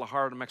from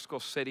Guadalajara to Mexico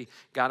City,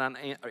 got on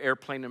an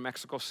airplane in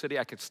Mexico City.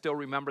 I could still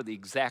remember the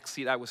exact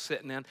seat I was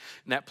sitting in, and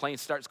that plane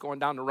starts going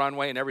down the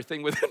runway, and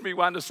everything within me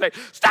wanted to say,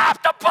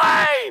 stop the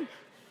plane!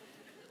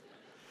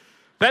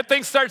 That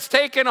thing starts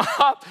taking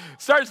off,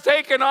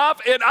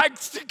 and I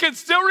can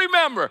still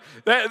remember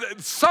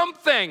that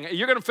something,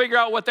 you're going to figure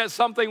out what that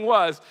something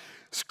was,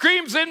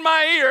 screams in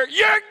my ear,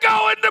 you're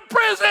going to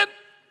prison!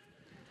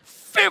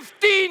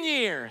 15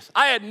 years.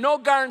 I had no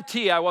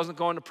guarantee I wasn't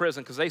going to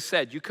prison because they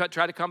said, you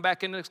try to come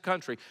back into this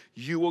country,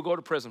 you will go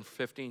to prison for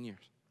 15 years.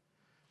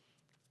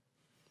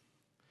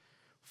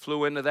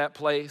 Flew into that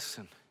place,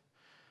 and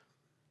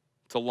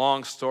it's a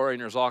long story,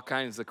 and there's all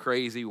kinds of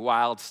crazy,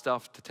 wild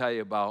stuff to tell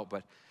you about,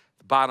 but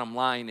the bottom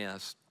line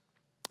is,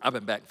 I've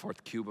been back and forth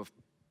to Cuba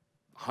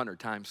 100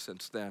 times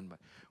since then, but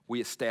we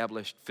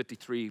established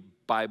 53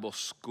 Bible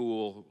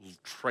school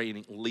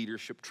training,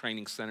 leadership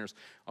training centers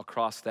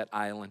across that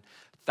island.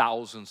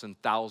 Thousands and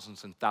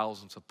thousands and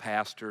thousands of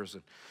pastors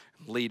and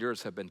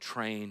leaders have been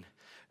trained,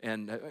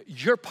 and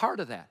you're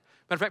part of that.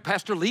 Matter of fact,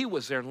 Pastor Lee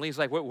was there, and Lee's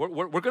like, we're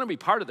going to be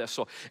part of this.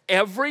 So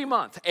every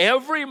month,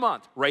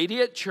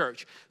 Radiant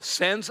Church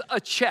sends a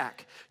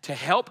check to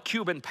help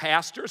Cuban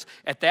pastors.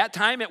 At that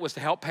time, it was to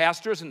help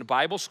pastors in the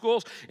Bible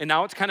schools, and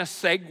now it's kind of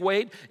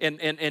segued,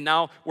 and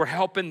now we're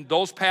helping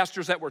those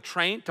pastors that were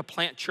trained to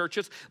plant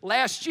churches.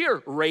 Last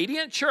year,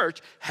 Radiant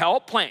Church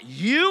helped plant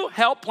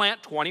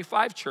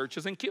 25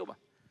 churches in Cuba.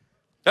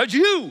 That's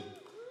you.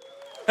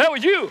 That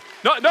was you.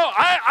 No,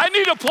 I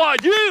need to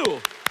applaud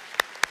you.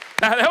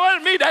 That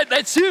wasn't me,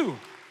 that's you.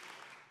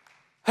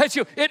 That's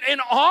you. It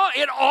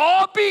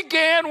all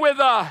began with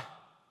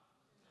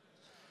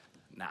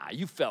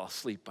you fell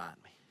asleep on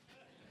me.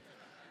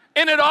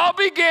 And it all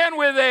began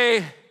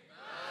with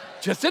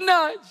just a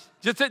nudge.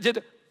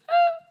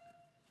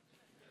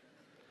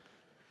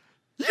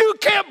 You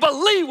can't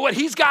believe what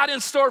he's got in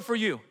store for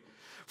you.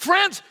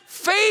 Friends,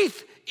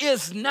 faith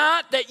is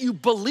not that you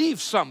believe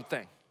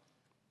something.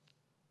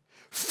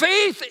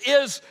 Faith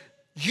is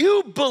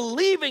you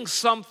believing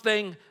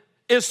something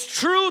is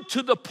true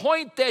to the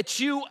point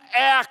that you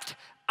act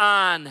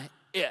on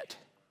it.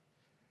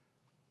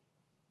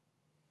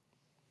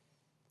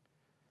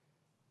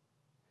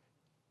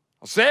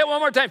 I'll say it one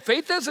more time.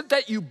 Faith isn't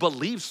that you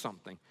believe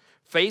something.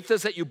 Faith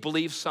is that you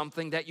believe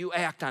something, that you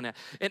act on it.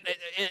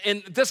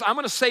 And this, I'm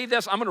going to say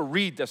this, I'm going to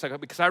read this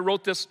because I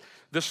wrote this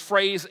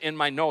phrase in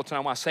my notes, and I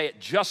want to say it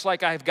just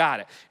like I've got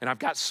it. And I've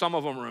got some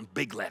of them are in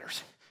big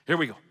letters. Here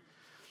we go.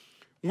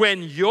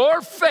 When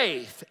your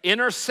faith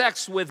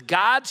intersects with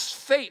God's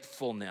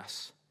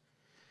faithfulness,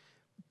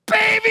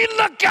 baby,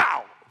 look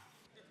out.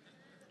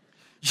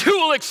 You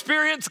will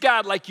experience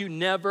God like you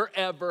never,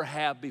 ever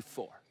have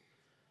before.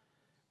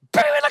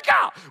 Baby, look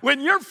out.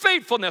 When your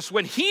faithfulness,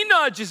 when he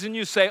nudges and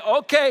you say,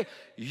 okay,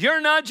 you're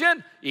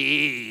nudging,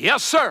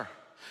 yes, sir.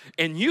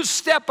 And you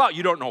step out,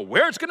 you don't know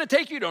where it's going to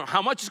take you, you don't know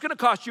how much it's going to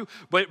cost you,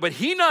 but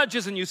he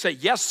nudges and you say,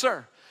 yes,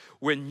 sir.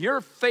 When your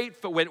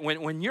faith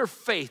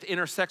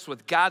intersects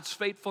with God's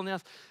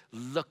faithfulness,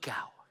 look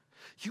out.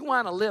 You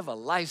want to live a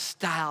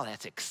lifestyle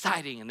that's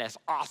exciting and that's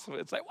awesome.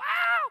 It's like,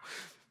 wow,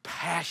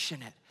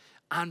 passionate,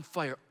 on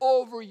fire,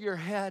 over your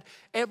head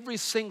every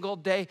single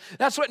day.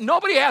 That's what,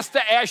 nobody has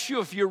to ask you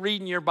if you're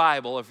reading your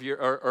Bible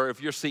or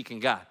if you're seeking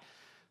God.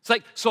 It's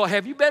like, so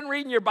have you been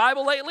reading your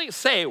Bible lately?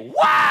 Say,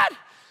 what?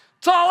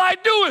 That's all I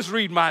do is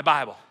read my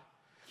Bible.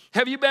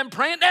 Have you been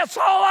praying? That's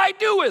all I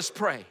do is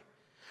pray.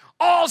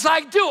 All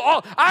I do,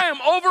 I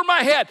am over my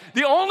head.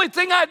 The only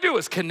thing I do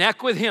is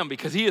connect with him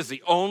because he is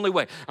the only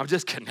way. I'm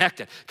just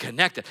connected.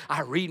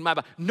 I read my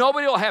Bible.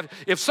 Nobody will have,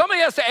 if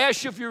somebody has to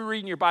ask you if you're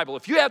reading your Bible,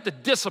 if you have the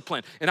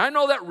discipline, and I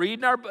know that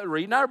reading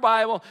our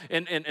Bible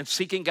and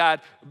seeking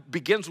God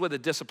begins with a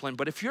discipline,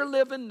 but if you're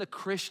living the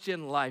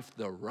Christian life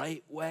the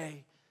right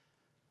way,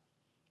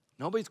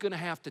 nobody's going to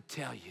have to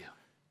tell you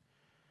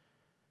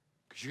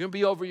because you're going to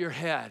be over your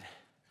head.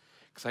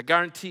 Because I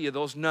guarantee you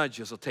those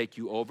nudges will take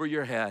you over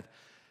your head.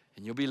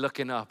 And you'll be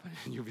looking up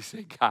and you'll be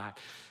saying, God,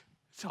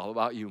 it's all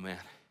about you, man.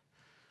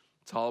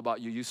 It's all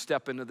about you. You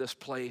step into this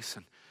place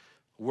and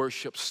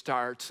worship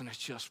starts and it's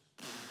just,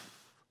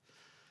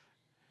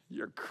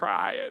 you're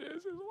crying.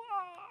 It's just,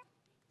 wow.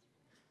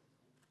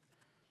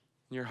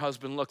 And your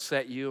husband looks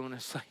at you and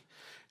it's like,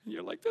 and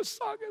you're like, this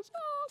song is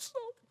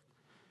awesome.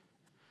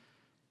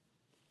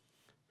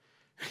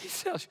 And he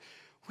says,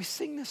 we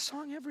sing this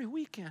song every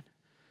weekend.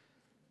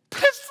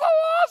 But it's so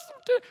awesome,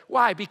 too.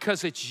 Why?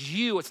 Because it's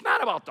you. It's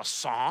not about the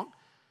song.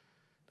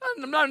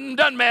 It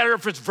doesn't matter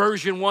if it's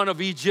version 1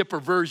 of Egypt or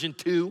version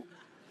 2. Look.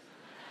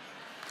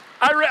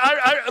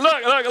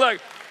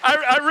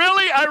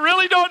 I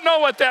really don't know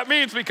what that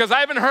means because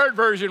I haven't heard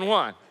version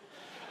 1.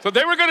 So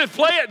they were going to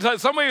play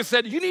it. Somebody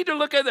said, you need to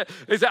look at it.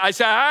 I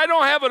said, I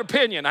don't have an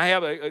opinion. I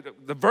have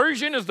the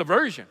version is the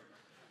version.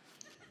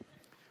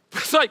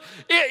 It's like,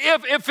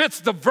 if it's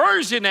the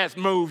version that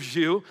moves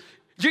you,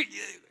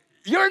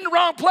 you're in the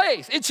wrong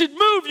place. It should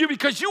move you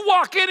because you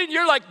walk in and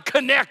you're like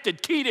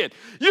connected, keyed in.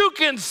 You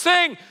can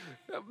sing,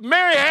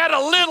 Mary had a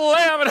little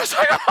lamb, and it's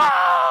like,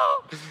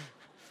 oh!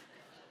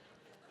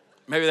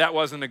 Maybe that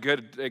wasn't a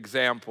good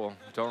example.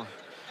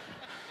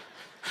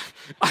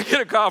 I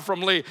get a call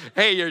from Lee,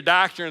 hey, your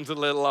doctrine's a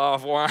little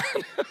off one.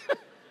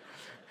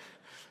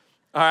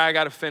 All right, I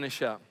got to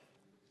finish up.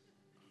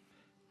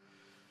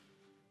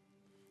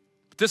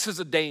 This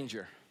is a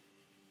danger.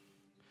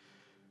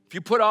 If you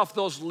put off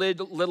those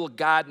little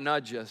God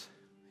nudges,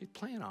 he's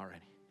playing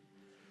already.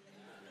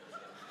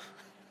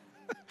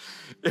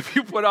 If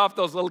you put off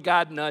those little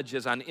God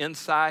nudges on the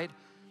inside,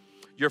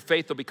 your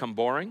faith will become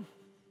boring.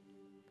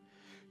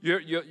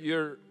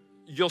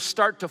 You'll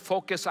start to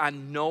focus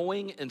on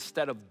knowing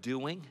instead of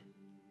doing.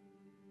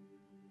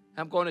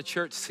 I'm going to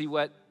church, see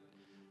what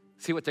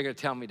they're going to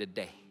tell me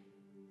today.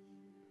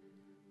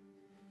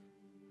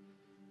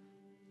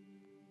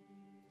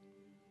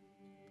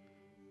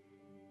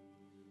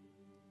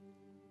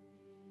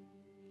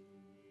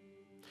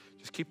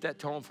 Just keep that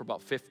tone for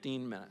about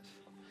 15 minutes.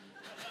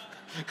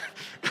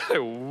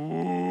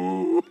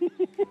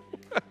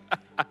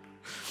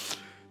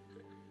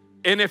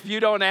 And if you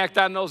don't act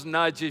on those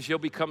nudges, you'll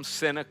become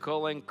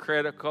cynical and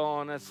critical.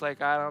 And it's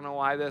like, I don't know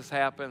why this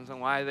happens and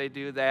why they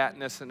do that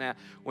and this and that.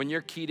 When you're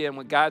keyed in,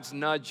 when God's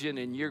nudging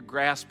and you're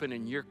grasping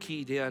and you're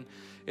keyed in,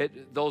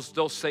 those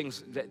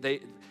things,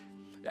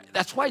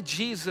 that's why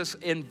Jesus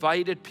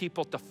invited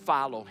people to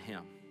follow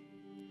him.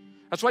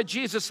 That's why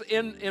Jesus'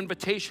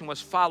 invitation was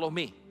follow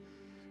me.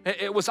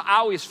 It was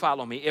always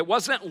follow me. It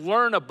wasn't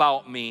learn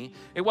about me.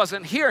 It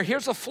wasn't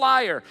here's a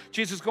flyer.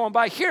 Jesus going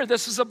by, here,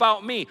 this is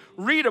about me.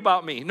 Read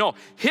about me. No,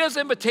 his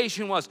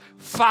invitation was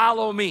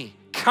follow me.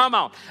 Come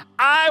on.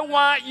 I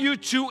want you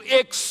to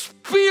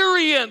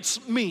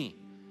experience me.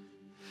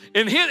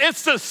 And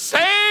it's the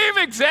same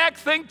exact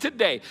thing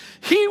today.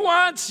 He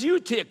wants you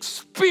to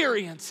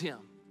experience him.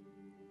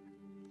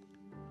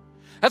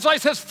 That's why he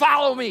says,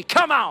 follow me.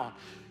 Come on.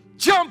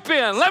 Jump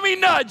in, let me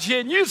nudge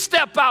in, you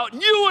step out,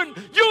 and you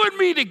and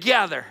me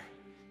together.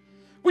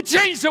 We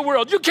change the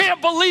world. You can't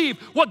believe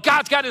what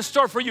God's got in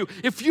store for you.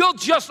 If you'll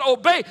just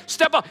obey,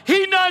 step out.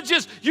 He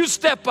nudges, you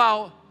step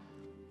out.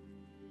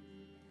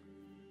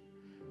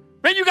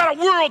 Man, you got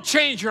a world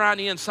changer on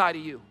the inside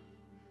of you.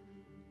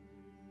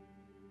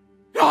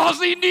 All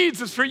he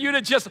needs is for you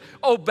to just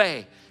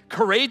obey.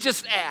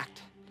 Courageous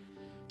act.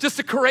 Just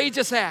a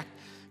courageous act.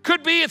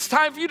 Could be it's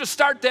time for you to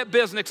start that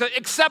business,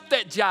 accept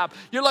that job.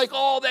 You're like,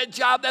 oh, that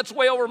job, that's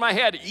way over my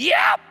head.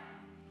 Yep,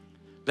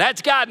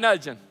 that's God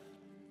nudging.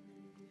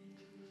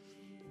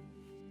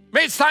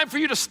 Maybe it's time for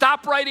you to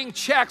stop writing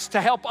checks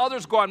to help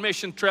others go on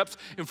mission trips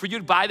and for you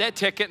to buy that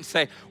ticket and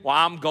say, well,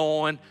 I'm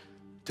going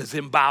to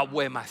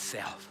Zimbabwe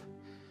myself.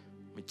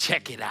 Let me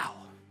check it out.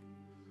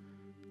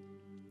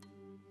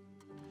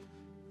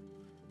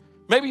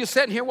 Maybe you're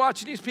sitting here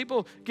watching these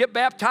people get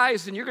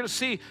baptized and you're going to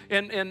see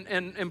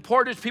in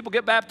Portage people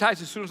get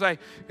baptized as soon as I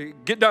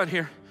get done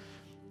here.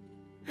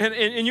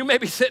 And you may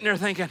be sitting there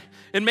thinking,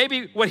 and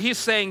maybe what he's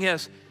saying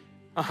is,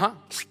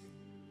 it's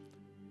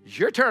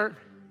your turn.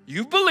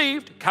 You've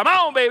believed. Come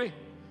on, baby.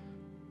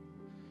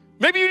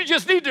 Maybe you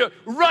just need to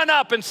run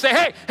up and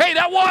say, hey,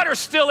 that water's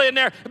still in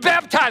there.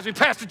 Baptize me,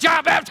 Pastor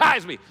John,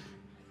 baptize me.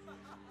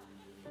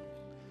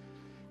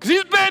 Because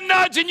he's been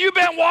nudging, you've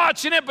been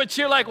watching it, but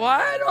you're like, well,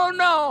 I don't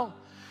know.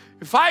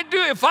 If I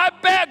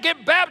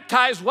get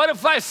baptized, what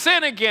if I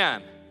sin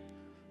again?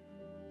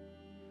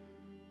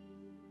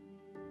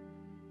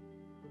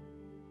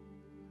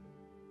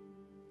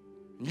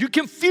 You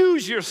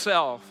confuse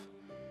yourself.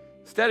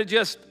 Instead of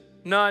just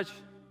nudge,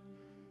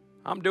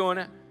 I'm doing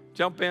it.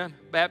 jump in,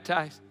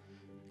 baptize,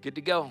 good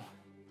to go.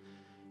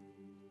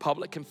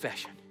 Public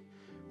confession.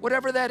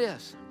 Whatever that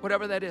is,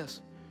 whatever that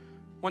is.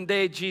 One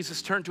day,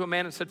 Jesus turned to a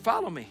man and said,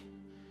 follow me.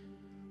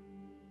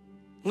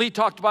 Lee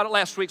talked about it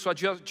last week, so I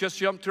just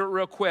jumped through it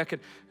real quick.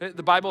 And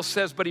the Bible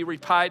says, but he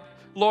replied,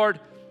 Lord,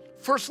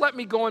 first let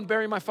me go and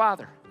bury my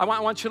father. I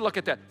want you to look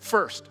at that.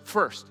 First.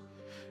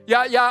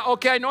 Yeah,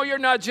 okay, I know you're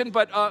nudging,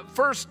 but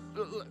first,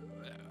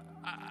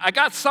 I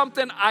got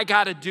something I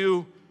got to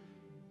do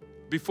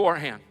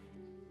beforehand.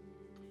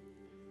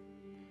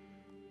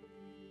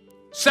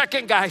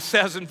 Second guy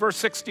says in verse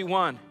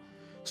 61,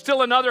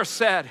 still another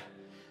said,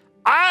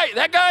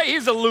 that guy,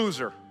 he's a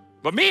loser.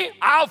 But me,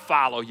 I'll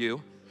follow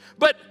you.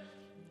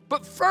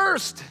 But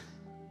first,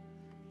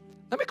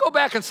 let me go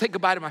back and say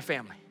goodbye to my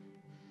family.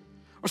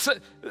 Or so,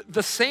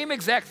 the same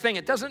exact thing.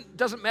 It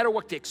doesn't matter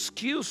what the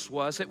excuse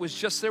was. It was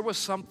just there was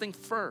something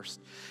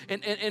first.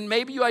 And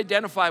maybe you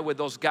identify with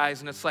those guys,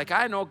 and it's like,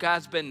 I know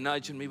God's been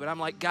nudging me, but I'm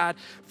like, God,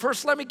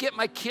 first let me get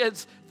my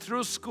kids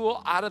through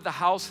school, out of the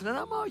house, and then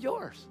I'm all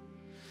yours.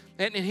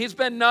 And he's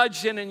been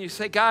nudging, and you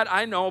say, God,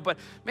 I know, but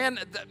man,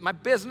 my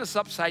business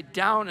upside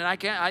down, and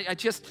I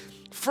just,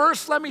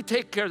 first let me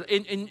take care of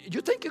it. And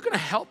you think you're going to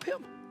help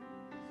him?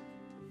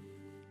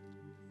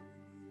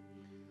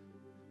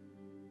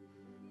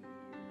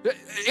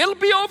 It'll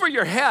be over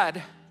your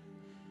head.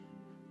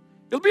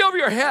 It'll be over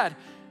your head.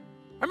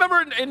 I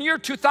remember in year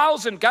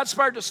 2000, God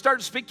started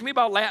to speak to me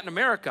about Latin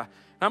America.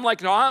 And I'm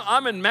like, no,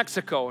 I'm in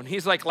Mexico. And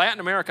he's like,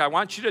 Latin America, I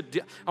want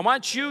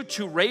you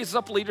to raise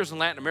up leaders in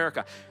Latin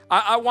America.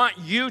 I want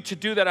you to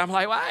do that. I'm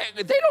like, well,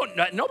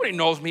 nobody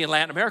knows me in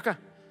Latin America.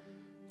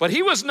 But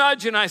he was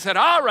nudging. I said,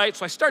 all right.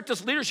 So I start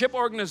this leadership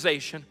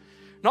organization.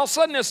 And all of a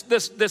sudden,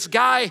 this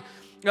guy,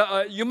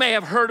 you may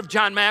have heard of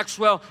John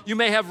Maxwell. You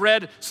may have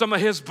read some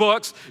of his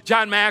books.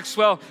 John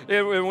Maxwell,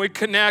 and we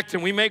connect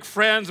and we make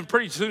friends. And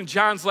pretty soon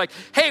John's like,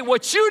 hey,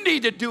 what you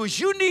need to do is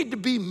you need to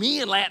be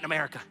me in Latin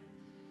America.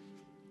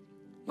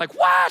 Like,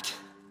 what?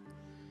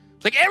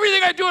 It's like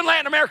everything I do in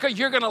Latin America,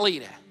 you're going to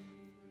lead it.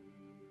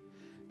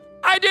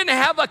 I didn't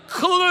have a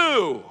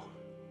clue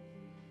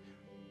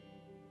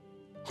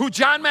who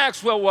John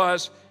Maxwell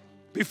was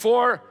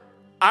before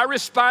I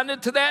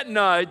responded to that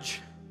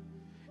nudge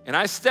and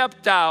I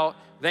stepped out.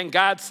 Then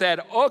God said,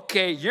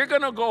 okay, you're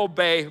going to go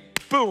obey.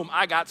 Boom,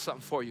 I got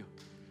something for you.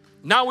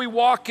 Now we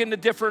walk into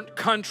different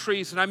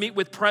countries, and I meet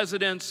with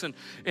presidents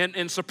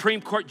and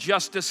Supreme Court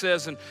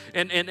justices, and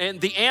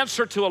the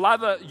answer to a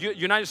lot of the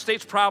United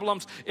States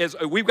problems is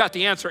we've got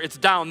the answer. It's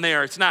down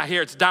there. It's not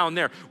here. It's down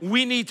there.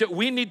 We need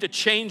to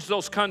change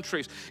those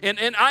countries. And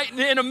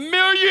in a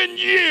million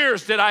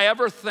years did I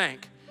ever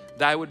think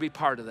that I would be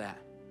part of that.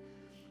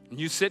 And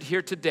you sit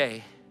here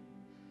today,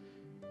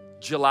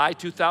 July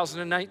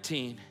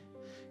 2019,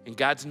 and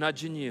God's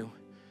nudging you,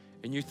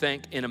 and you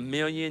think in a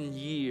million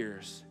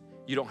years,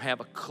 you don't have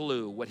a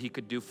clue what he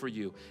could do for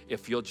you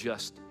if you'll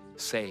just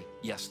say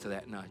yes to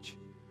that nudge.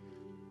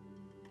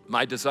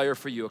 My desire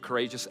for you, a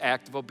courageous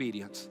act of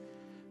obedience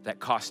that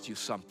costs you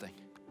something.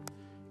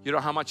 You don't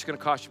know how much it's going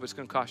to cost you, but it's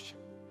going to cost you.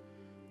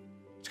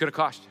 It's going to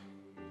cost you.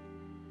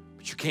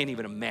 But you can't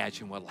even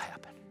imagine what will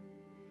happen.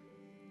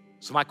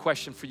 So my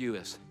question for you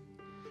is,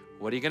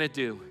 what are you going to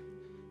do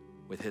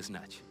with his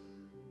nudge?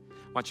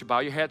 I want you to bow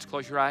your heads,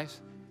 close your eyes.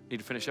 Need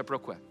to finish up real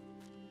quick.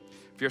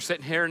 If you're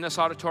sitting here in this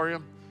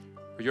auditorium,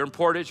 or you're in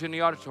Portage in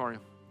the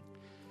auditorium,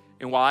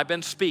 and while I've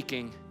been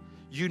speaking,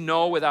 you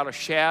know without a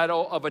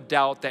shadow of a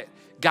doubt that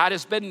God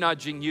has been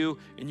nudging you,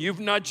 and you've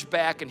nudged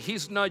back, and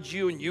he's nudged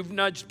you, and you've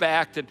nudged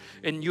back,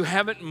 and you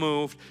haven't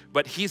moved,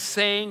 but he's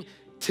saying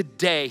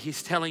today,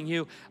 he's telling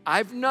you,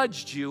 I've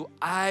nudged you,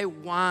 I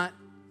want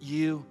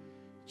you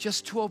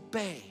just to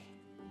obey.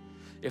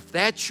 If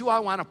that's you, I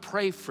want to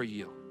pray for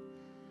you.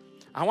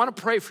 I want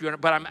to pray for you,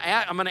 but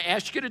I'm going to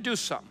ask you to do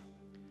something.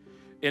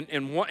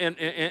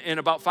 In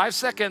about 5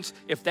 seconds,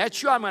 if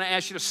that's you, I'm going to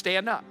ask you to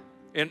stand up.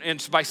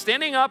 And by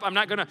standing up, I'm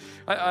not going to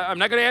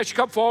ask you to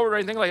come forward or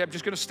anything like that. I'm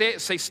just going to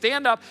say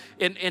stand up.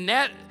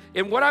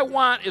 And what I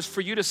want is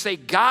for you to say,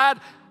 God,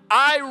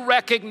 I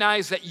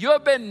recognize that you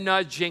have been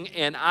nudging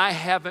and I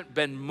haven't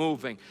been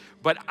moving,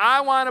 but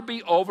I want to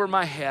be over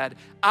my head.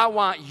 I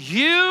want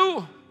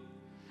you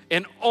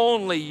and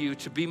only you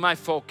to be my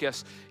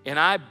focus. And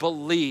I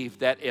believe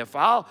that if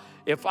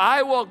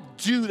I will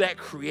do that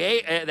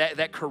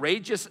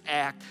courageous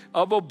act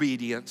of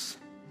obedience,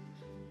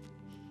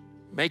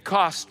 may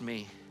cost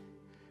me,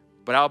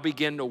 but I'll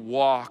begin to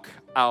walk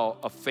out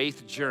a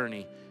faith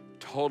journey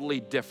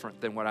totally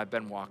different than what I've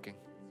been walking.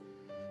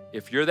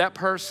 If you're that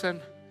person,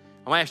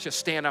 I'm going to ask you to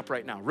stand up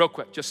right now, real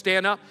quick. Just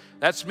stand up.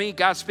 That's me.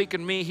 God's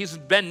speaking to me. He's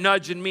been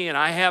nudging me, and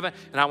I haven't,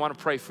 and I want to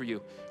pray for you.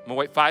 I'm going to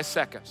wait 5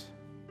 seconds.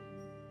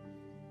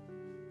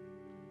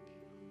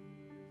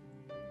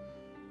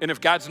 And if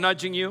God's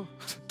nudging you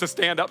to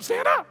stand up,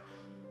 stand up.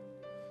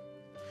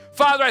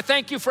 Father, I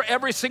thank you for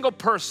every single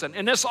person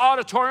in this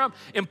auditorium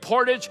in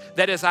Portage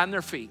that is on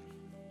their feet.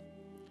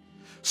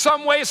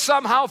 Some way,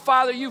 somehow,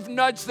 Father, you've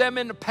nudged them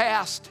in the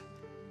past.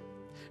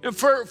 And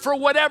for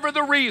whatever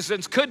the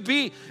reasons,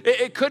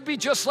 it could be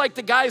just like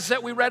the guys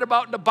that we read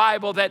about in the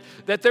Bible, that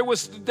there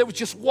was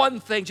just one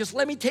thing, just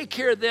let me take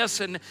care of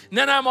this and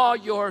then I'm all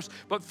yours.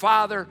 But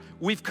Father,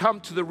 we've come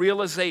to the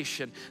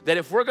realization that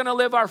if we're gonna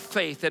live our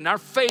faith, and our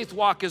faith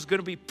walk is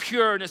gonna be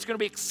pure and it's gonna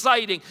be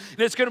exciting and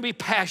it's gonna be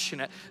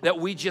passionate, that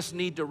we just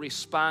need to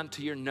respond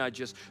to your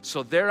nudges.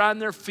 So they're on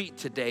their feet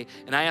today,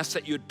 and I ask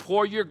that you'd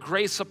pour your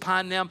grace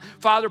upon them.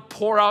 Father,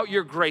 pour out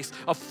your grace,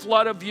 a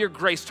flood of your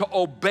grace to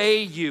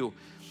obey you.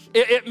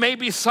 It may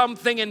be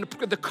something and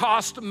the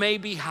cost may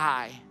be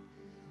high.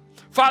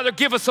 Father,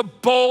 give us a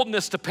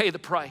boldness to pay the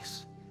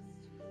price.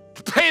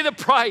 To pay the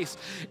price.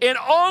 And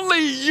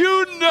only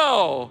you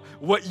know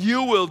what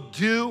you will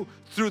do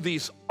through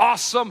these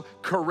awesome,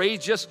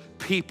 courageous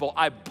people.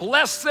 I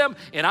bless them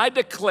and I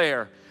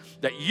declare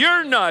that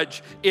your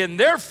nudge in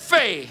their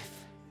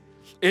faith,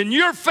 in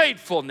your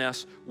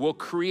faithfulness, will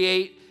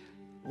create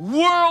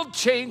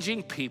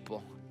world-changing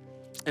people.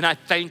 And I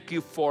thank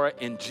you for it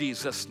in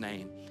Jesus'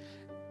 name.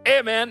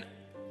 Amen.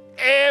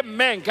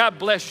 Amen. God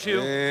bless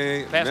you.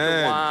 Amen.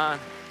 Pastor Juan.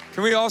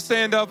 Can we all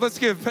stand up? Let's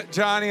give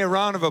Johnny a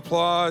round of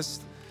applause.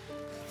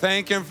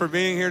 Thank him for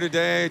being here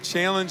today,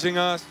 challenging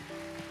us.